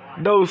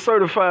those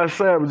certified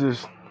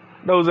savages,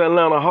 those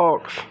Atlanta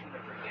Hawks.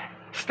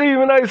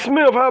 Stephen A.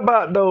 Smith, how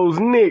about those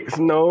Knicks?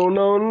 No.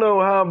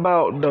 How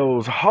about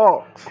those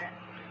Hawks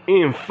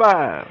in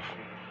 5?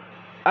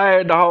 I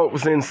had the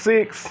Hawks in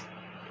 6.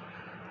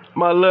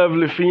 My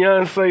lovely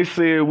fiance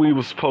said we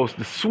were supposed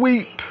to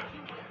sweep.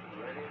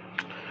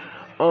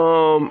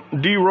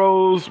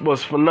 D-Rose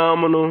was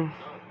phenomenal.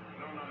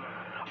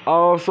 I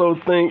also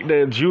think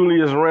that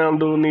Julius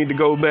Randle need to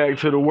go back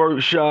to the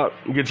workshop.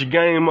 Get your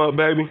game up,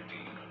 baby.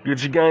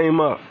 Get your game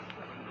up.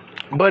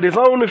 But it's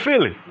on to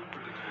Philly.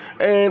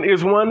 And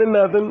it's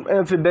 1-0.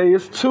 And today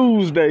is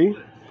Tuesday.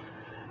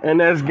 And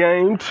that's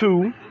game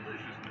 2.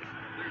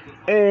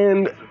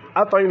 And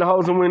I think the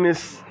Hawks will win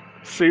this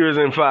series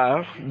in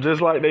 5,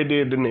 just like they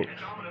did the Knicks.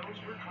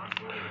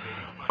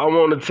 I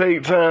want to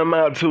take time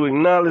out to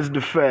acknowledge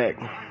the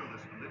fact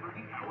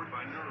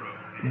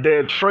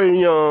that Trae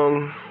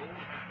Young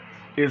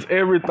is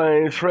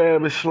everything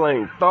Travis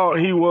Schlenk thought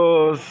he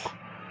was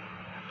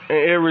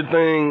and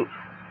everything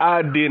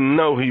I didn't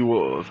know he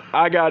was.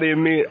 I gotta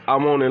admit, I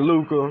wanted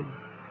Luka.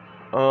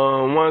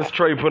 Once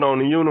Trae put on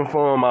the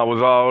uniform, I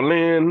was all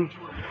in.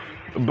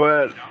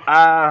 But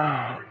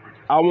I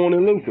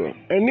wanted Luka.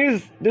 And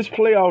this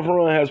playoff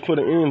run has put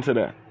an end to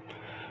that.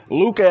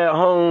 Luka at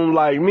home,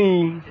 like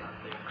me,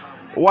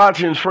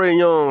 watching Trae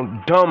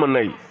Young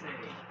dominate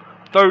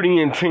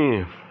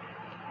 30-10.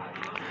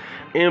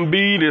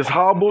 Embiid is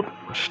hobbled,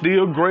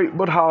 still great,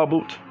 but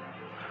hobbled.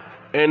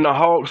 And the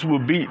Hawks will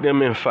beat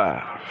them in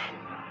 5.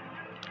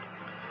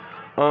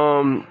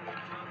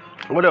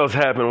 What else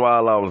happened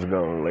while I was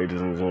gone, ladies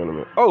and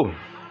gentlemen? Oh,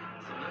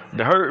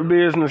 the Hurt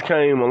Business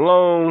came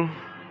along.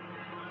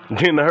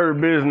 Then the Hurt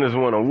Business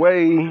went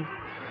away.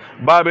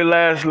 Bobby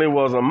Lashley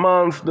was a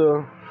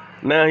monster.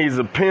 Now he's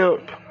a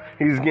pimp.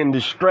 He's getting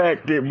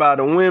distracted by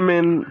the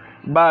women,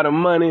 by the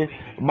money,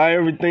 by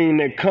everything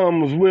that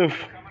comes with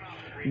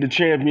the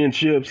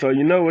championship. So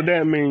you know what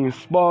that means.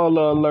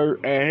 Spoiler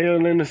alert, at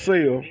Hell in a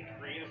Cell,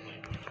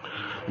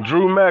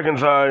 Drew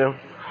McIntyre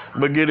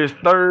will get his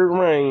 3rd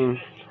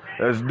reign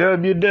as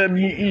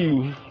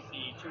WWE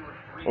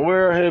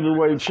World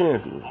Heavyweight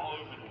Champion.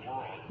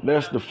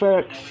 That's the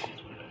facts.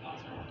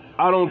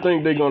 I don't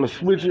think they're going to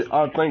switch it.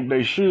 I think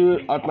they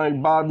should. I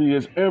think Bobby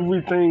is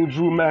everything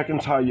Drew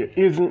McIntyre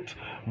isn't.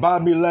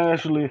 Bobby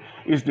Lashley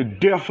is the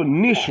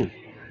definition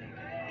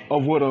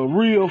of what a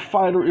real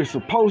fighter is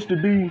supposed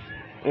to be.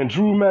 And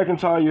Drew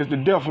McIntyre is the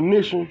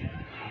definition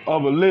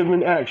of a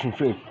living action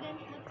figure.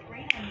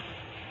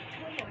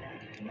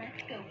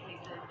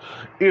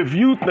 If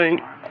you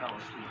think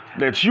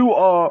that you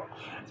are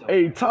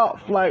a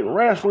top flight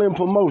wrestling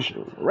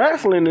promotion,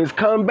 wrestling is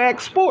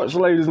combat sports,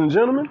 ladies and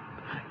gentlemen.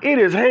 It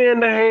is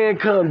hand-to-hand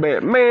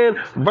combat, man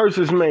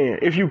versus man.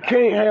 If you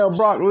can't have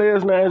Brock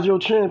Lesnar as your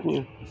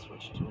champion,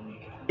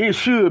 it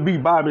should be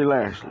Bobby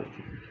Lashley.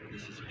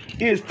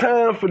 It's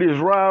time for this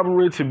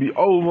rivalry to be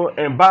over,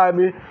 and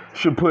Bobby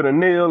should put a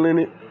nail in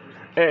it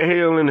at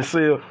Hell in a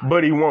Cell,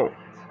 but he won't.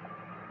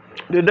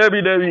 The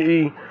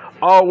WWE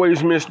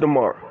always missed the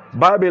mark.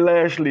 Bobby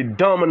Lashley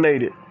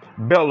dominated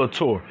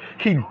Bellator.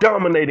 He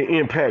dominated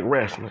Impact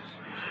Wrestling.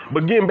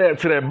 But getting back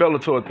to that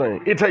Bellator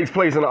thing, it takes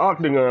place in an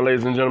octagon,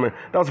 ladies and gentlemen.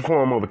 That's a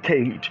form of a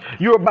cage.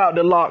 You're about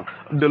to lock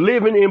the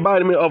living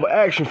embodiment of an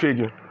action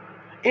figure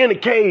in a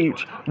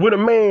cage with a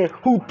man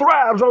who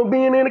thrives on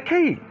being in a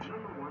cage.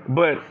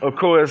 But, of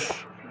course,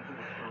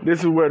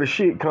 this is where the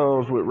shit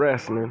comes with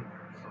wrestling.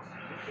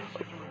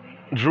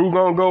 Drew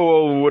gonna go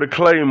over with a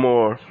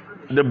Claymore,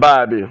 the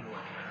Bobby.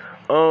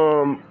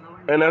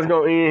 And that's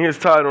gonna end his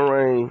title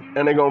reign,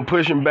 and they're gonna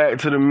push him back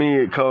to the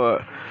mid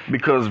card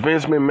because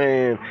Vince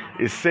McMahon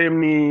is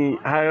 70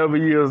 however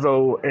years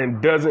old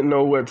and doesn't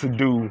know what to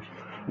do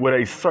with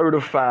a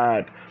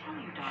certified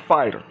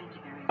fighter.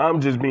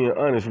 I'm just being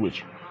honest with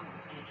you.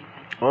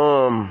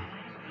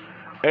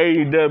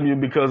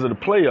 AEW, because of the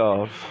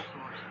playoffs,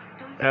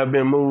 have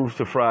been moved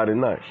to Friday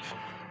nights.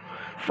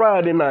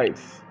 Friday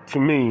nights, to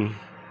me,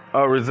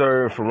 are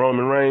reserved for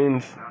Roman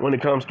Reigns when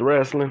it comes to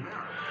wrestling.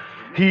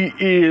 He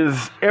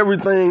is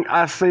everything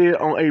I said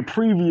on a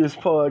previous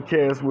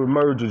podcast where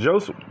Merger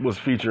Joseph was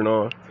featured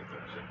on.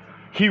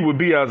 He would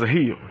be as a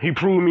heel. He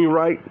proved me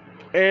right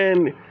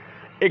and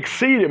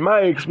exceeded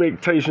my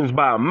expectations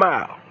by a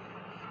mile.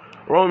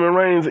 Roman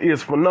Reigns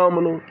is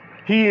phenomenal.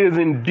 He is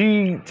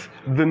indeed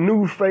the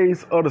new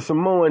face of the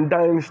Samoan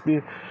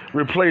dynasty,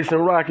 replacing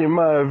Rocky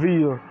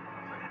Maivia.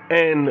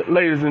 And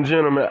ladies and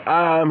gentlemen,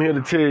 I'm here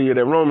to tell you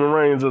that Roman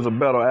Reigns is a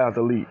better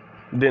athlete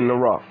than The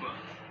Rock.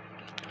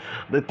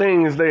 The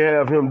things they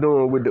have him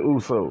doing with the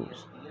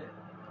Usos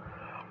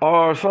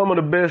are some of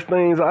the best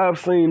things I've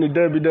seen the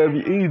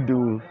WWE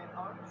do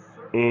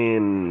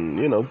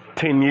in,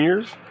 10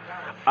 years.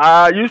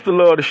 I used to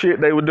love the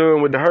shit they were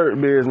doing with the Hurt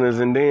Business,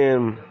 and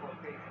then,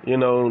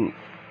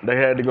 they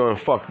had to go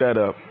and fuck that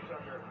up.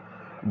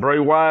 Bray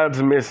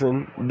Wyatt's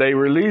missing. They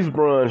released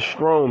Braun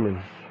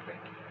Strowman.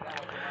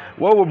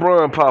 What will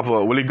Braun pop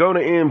up? Will he go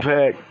to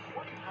Impact?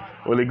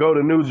 Will he go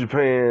to New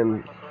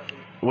Japan?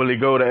 Will he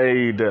go to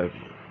AEW?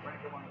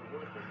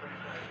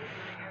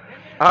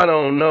 I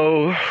don't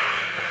know.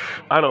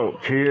 I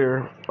don't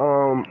care.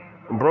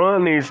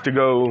 Braun needs to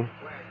go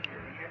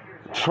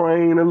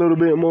train a little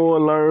bit more,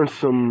 learn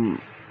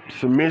some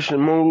submission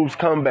moves,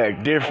 come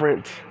back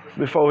different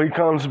before he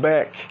comes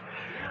back.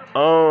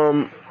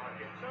 I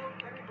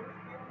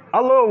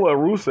love what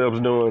Rusev's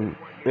doing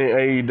in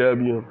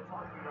AEW.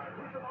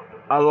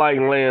 I like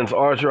Lance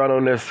Archer. I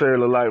don't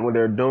necessarily like what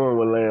they're doing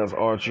with Lance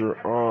Archer.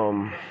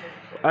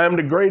 I am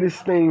the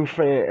greatest Sting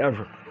fan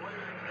ever.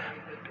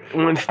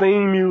 When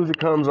Sting music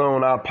comes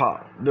on, I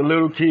pop. The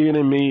little kid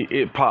in me,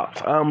 it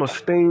pops. I'm a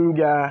Sting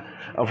guy.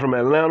 I'm from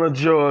Atlanta,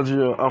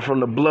 Georgia. I'm from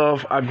the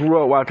Bluff. I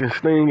grew up watching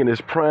Sting in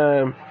his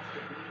prime.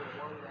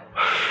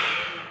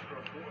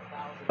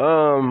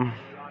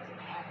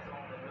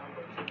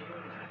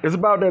 It's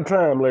about that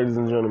time, ladies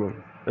and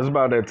gentlemen. It's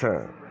about that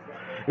time.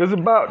 It's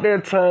about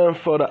that time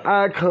for the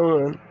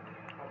icon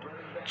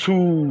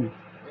to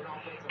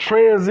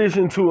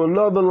transition to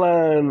another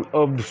line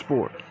of the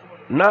sport.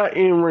 Not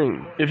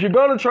in-ring. If you're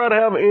going to try to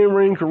have an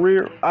in-ring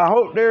career, I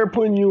hope they're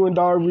putting you and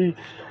Darby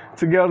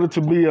together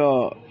to be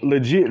a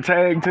legit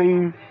tag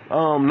team.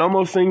 No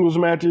more singles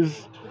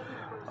matches.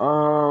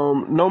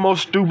 No more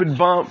stupid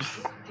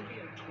bumps.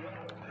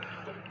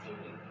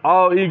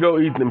 All Ego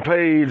Ethan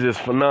Page is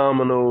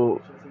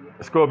phenomenal.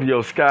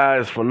 Scorpio Sky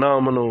is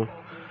phenomenal.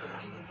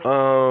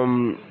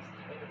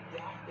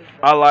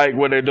 I like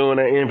what they're doing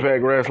at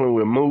Impact Wrestling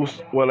with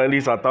Moose. Well, at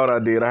least I thought I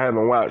did. I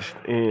haven't watched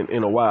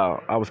in a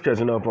while. I was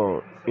catching up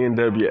on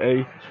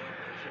NWA.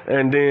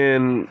 And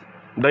then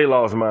they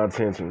lost my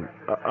attention.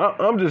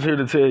 I'm just here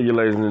to tell you,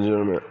 ladies and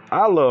gentlemen,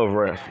 I love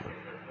wrestling.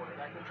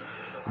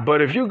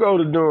 But if you go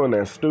to doing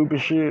that stupid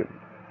shit,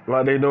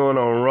 like they doing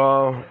on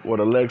Raw with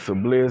Alexa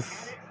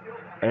Bliss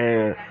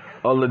and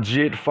a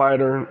legit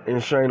fighter in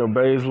Shayna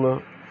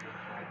Baszler,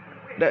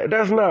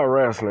 that's not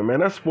wrestling,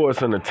 man. That's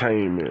sports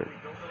entertainment.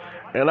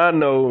 And I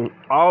know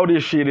all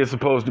this shit is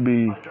supposed to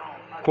be,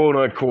 quote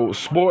unquote,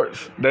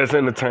 sports that's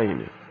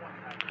entertaining.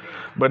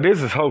 But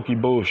this is hokey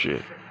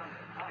bullshit.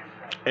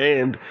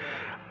 And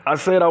I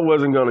said I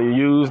wasn't going to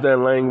use that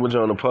language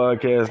on the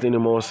podcast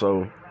anymore,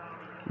 so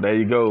there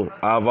you go.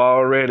 I've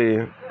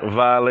already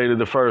violated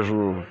the first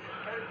rule.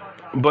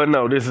 But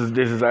no, this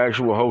is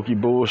actual hokey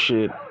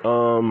bullshit.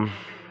 The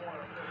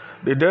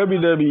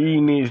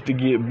WWE needs to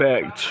get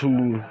back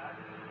to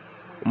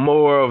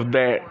more of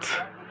that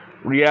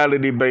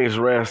reality-based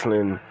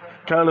wrestling,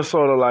 kind of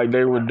sort of like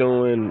they were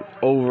doing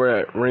over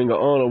at Ring of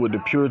Honor with the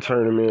Pure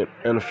Tournament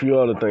and a few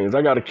other things.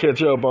 I got to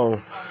catch up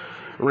on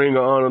Ring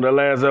of Honor. The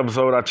last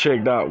episode I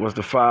checked out was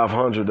the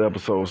 500th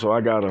episode, so I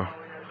got a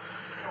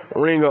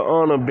Ring of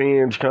Honor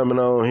binge coming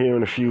on here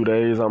in a few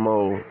days. I'm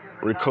going to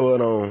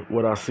record on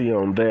what I see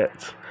on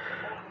that.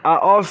 I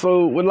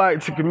also would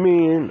like to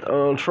commend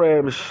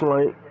Travis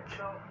Schlenk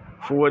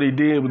for what he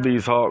did with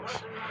these Hawks.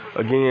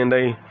 Again,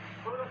 they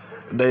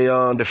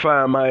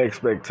defy my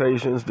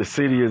expectations. The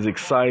city is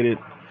excited.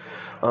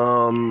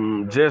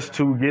 Just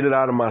to get it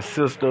out of my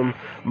system,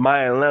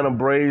 my Atlanta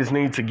Braves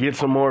need to get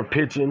some more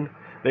pitching.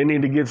 They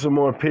need to get some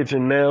more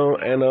pitching now.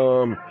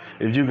 And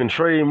if you can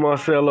trade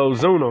Marcell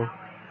Ozuna,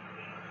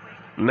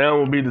 now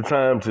will be the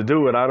time to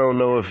do it. I don't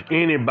know if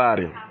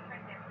anybody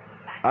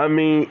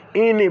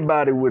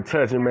would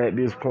touch him at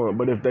this point.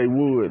 But if they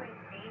would,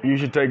 you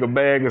should take a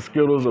bag of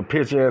Skittles, a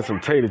pitcher, and some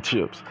tater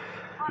chips.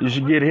 You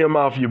should get him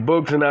off your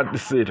books and out the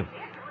city.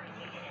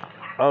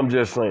 I'm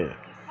just saying.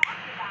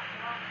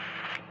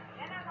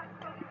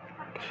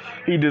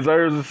 He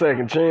deserves a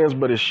second chance,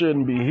 but it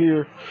shouldn't be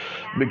here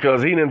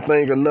because he didn't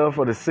think enough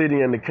of the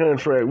city and the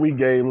contract we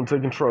gave him to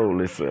control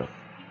itself.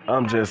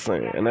 I'm just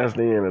saying, and that's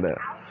the end of that.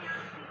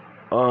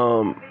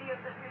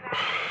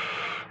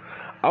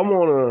 I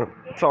want to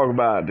talk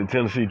about the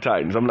Tennessee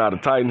Titans. I'm not a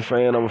Titans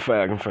fan. I'm a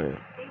Falcon fan.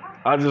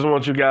 I just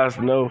want you guys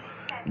to know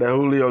that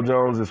Julio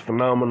Jones is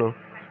phenomenal.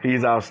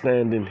 He's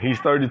outstanding. He's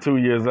 32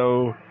 years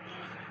old.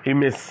 He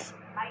missed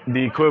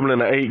the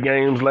equivalent of 8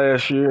 games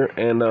last year,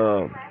 and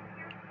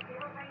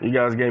you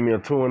guys gave me a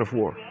 2 and a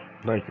 4.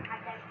 Thank you.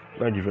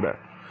 Thank you for that.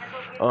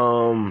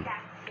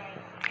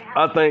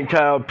 I think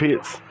Kyle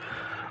Pitts,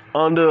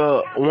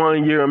 under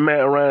 1 year of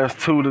Matt Ryan's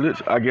tutelage,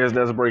 I guess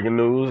that's breaking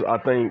news. I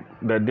think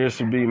that this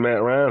should be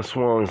Matt Ryan's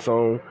swan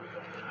song.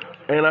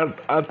 And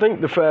I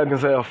think the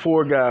Falcons have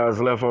 4 guys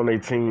left on their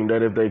team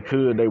that if they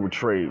could, they would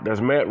trade. That's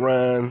Matt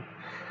Ryan,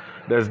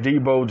 that's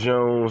Debo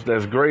Jones,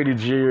 that's Grady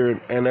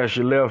Jarrett, and that's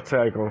your left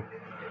tackle,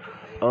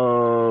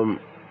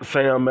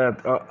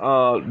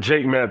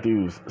 Jake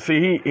Matthews.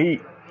 See,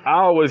 I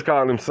always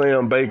call him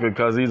Sam Baker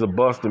because he's a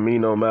bust to me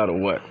no matter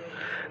what.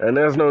 And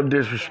there's no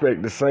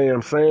disrespect to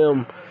Sam.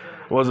 Sam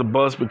was a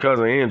bust because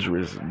of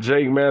injuries.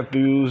 Jake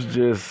Matthews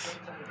just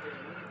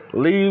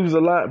leaves a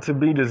lot to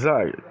be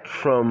desired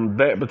from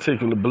that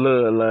particular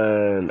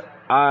bloodline.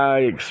 I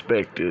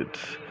expected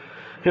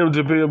him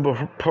to be a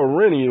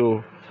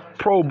perennial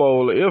Pro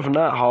Bowler, if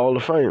not Hall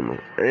of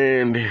Famer.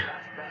 And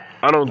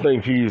I don't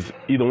think he's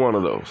either one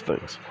of those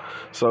things.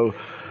 So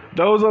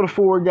those are the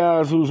 4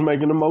 guys who's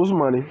making the most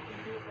money.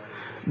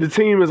 The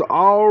team has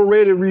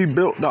already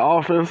rebuilt the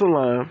offensive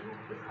line.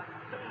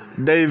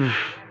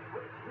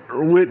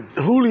 With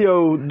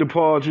Julio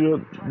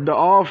departure, the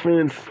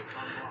offense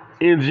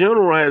in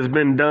general has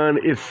been done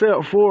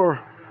except for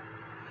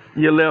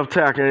your left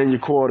tackle and your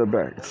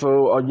quarterback.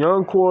 So a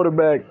young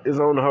quarterback is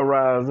on the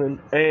horizon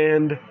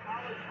and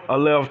a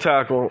left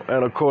tackle.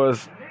 And, of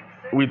course,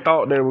 we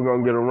thought they were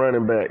going to get a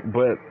running back.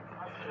 But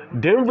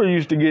Denver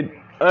used to get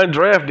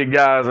undrafted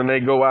guys and they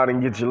go out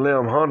and get you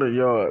 100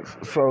 yards.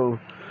 So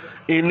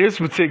in this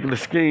particular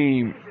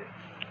scheme,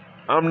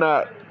 I'm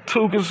not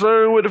too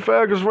concerned with the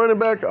Falcons running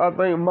back. I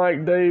think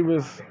Mike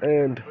Davis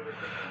and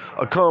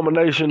a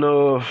combination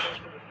of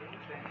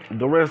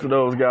the rest of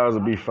those guys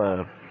will be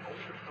fine.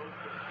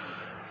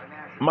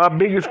 My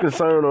biggest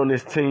concern on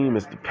this team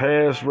is the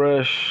pass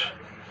rush.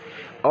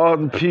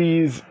 Arthur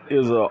Pease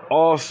is an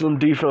awesome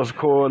defensive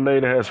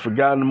coordinator, has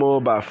forgotten more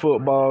about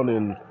football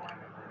than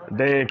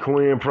Dan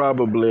Quinn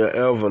probably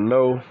ever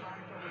know.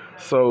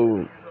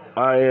 So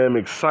I am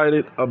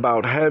excited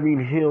about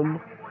having him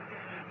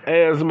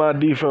as my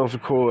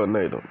defensive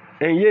coordinator.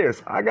 And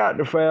yes, I got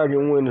the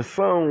Falcons winning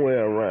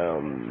somewhere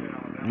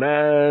around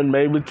 9,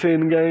 maybe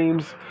 10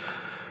 games.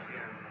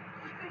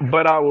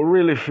 But I would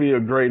really feel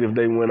great if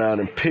they went out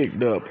and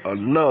picked up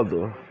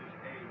another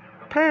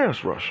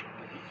pass rusher.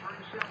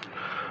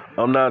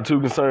 I'm not too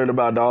concerned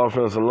about the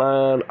offensive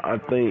line. I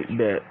think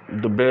that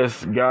the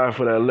best guy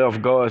for that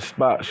left guard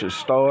spot should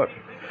start.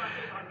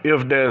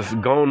 If that's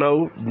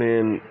Gono,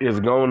 then it's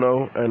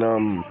Gono, and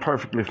I'm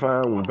perfectly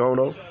fine with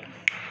Gono.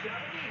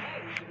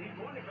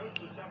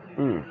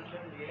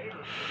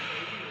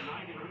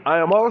 I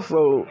am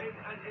also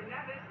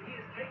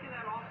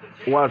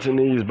watching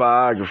these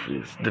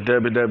biographies, the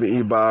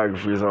WWE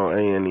biographies on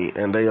A&E,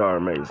 and they are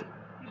amazing.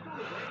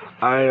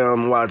 I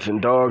am watching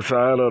Dark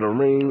Side of the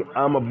Ring.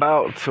 I'm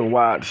about to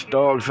watch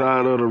Dark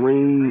Side of the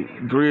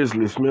Ring,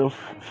 Grizzly Smith,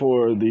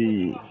 for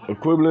the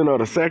equivalent of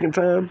the second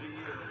time.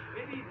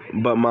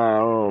 But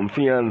my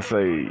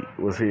fiance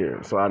was here,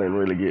 so I didn't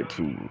really get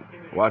to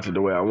watch it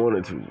the way I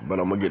wanted to, but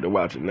I'm going to get to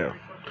watch it now.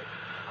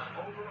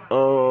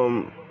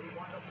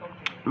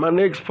 My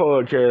next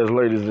podcast,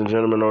 ladies and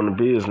gentlemen, on the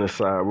business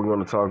side, we're going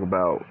to talk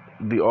about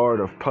the art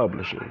of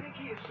publishing.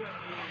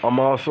 I'm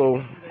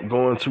also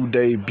going to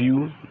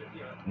debut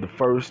the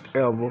first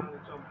ever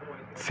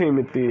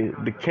Timothy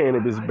the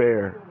Cannabis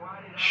Bear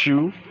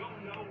shoe.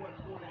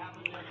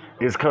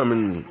 It's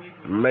coming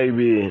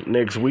maybe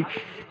next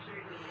week.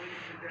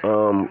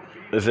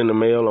 It's in the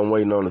mail. I'm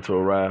waiting on it to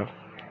arrive.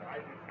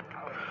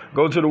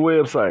 Go to the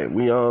website.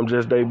 We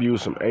just debuted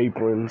some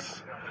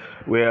aprons.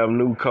 We have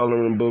new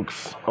coloring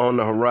books on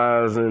the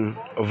horizon.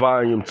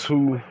 Volume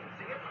 2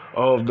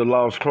 of The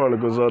Lost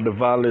Chronicles of the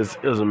Violets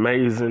is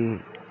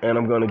amazing, and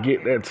I'm going to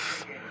get that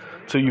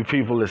to you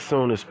people as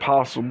soon as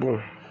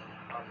possible.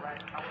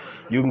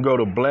 You can go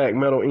to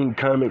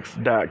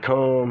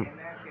blackmetalinkcomics.com.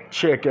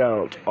 Check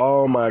out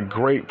all my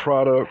great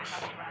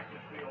products.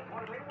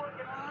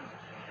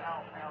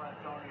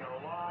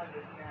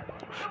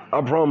 I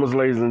promise,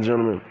 ladies and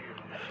gentlemen,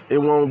 it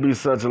won't be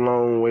such a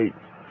long wait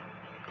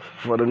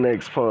for the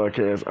next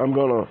podcast. I'm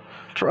going to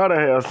try to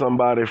have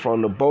somebody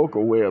from the Boca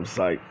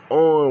website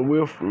on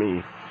with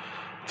me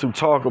to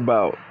talk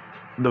about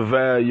the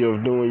value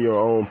of doing your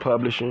own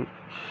publishing.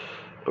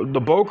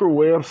 The Boca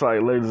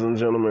website, ladies and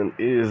gentlemen,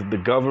 is the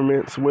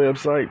government's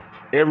website.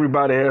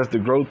 Everybody has to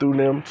go through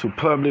them to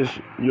publish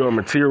your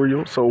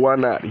material, so why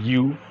not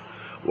you?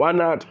 Why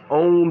not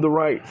own the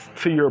rights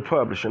to your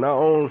publishing? I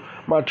own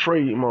my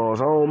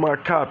trademarks. I own my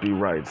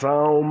copyrights. I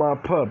own my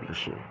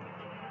publishing.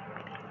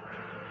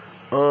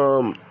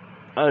 I'm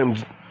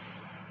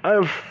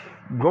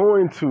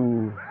going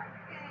to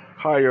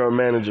hire a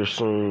manager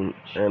soon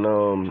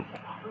and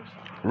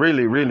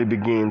really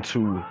begin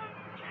to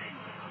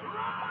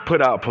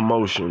put out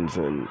promotions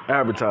and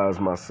advertise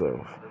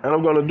myself. And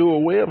I'm going to do a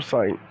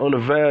website on the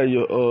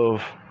value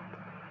of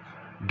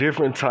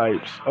different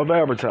types of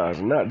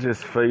advertising, not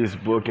just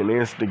Facebook and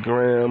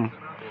Instagram,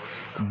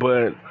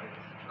 but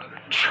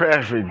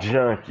traffic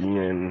junkie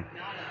and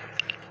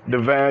the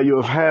value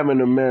of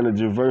having a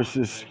manager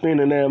versus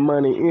spending that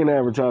money in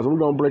advertising. We're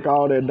going to break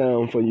all that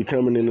down for you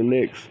coming in the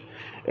next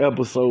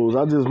episodes.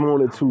 I just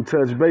wanted to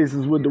touch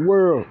bases with the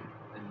world.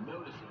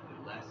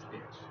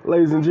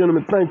 Ladies and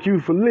gentlemen, thank you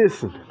for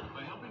listening.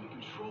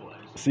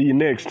 See you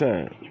next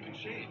time.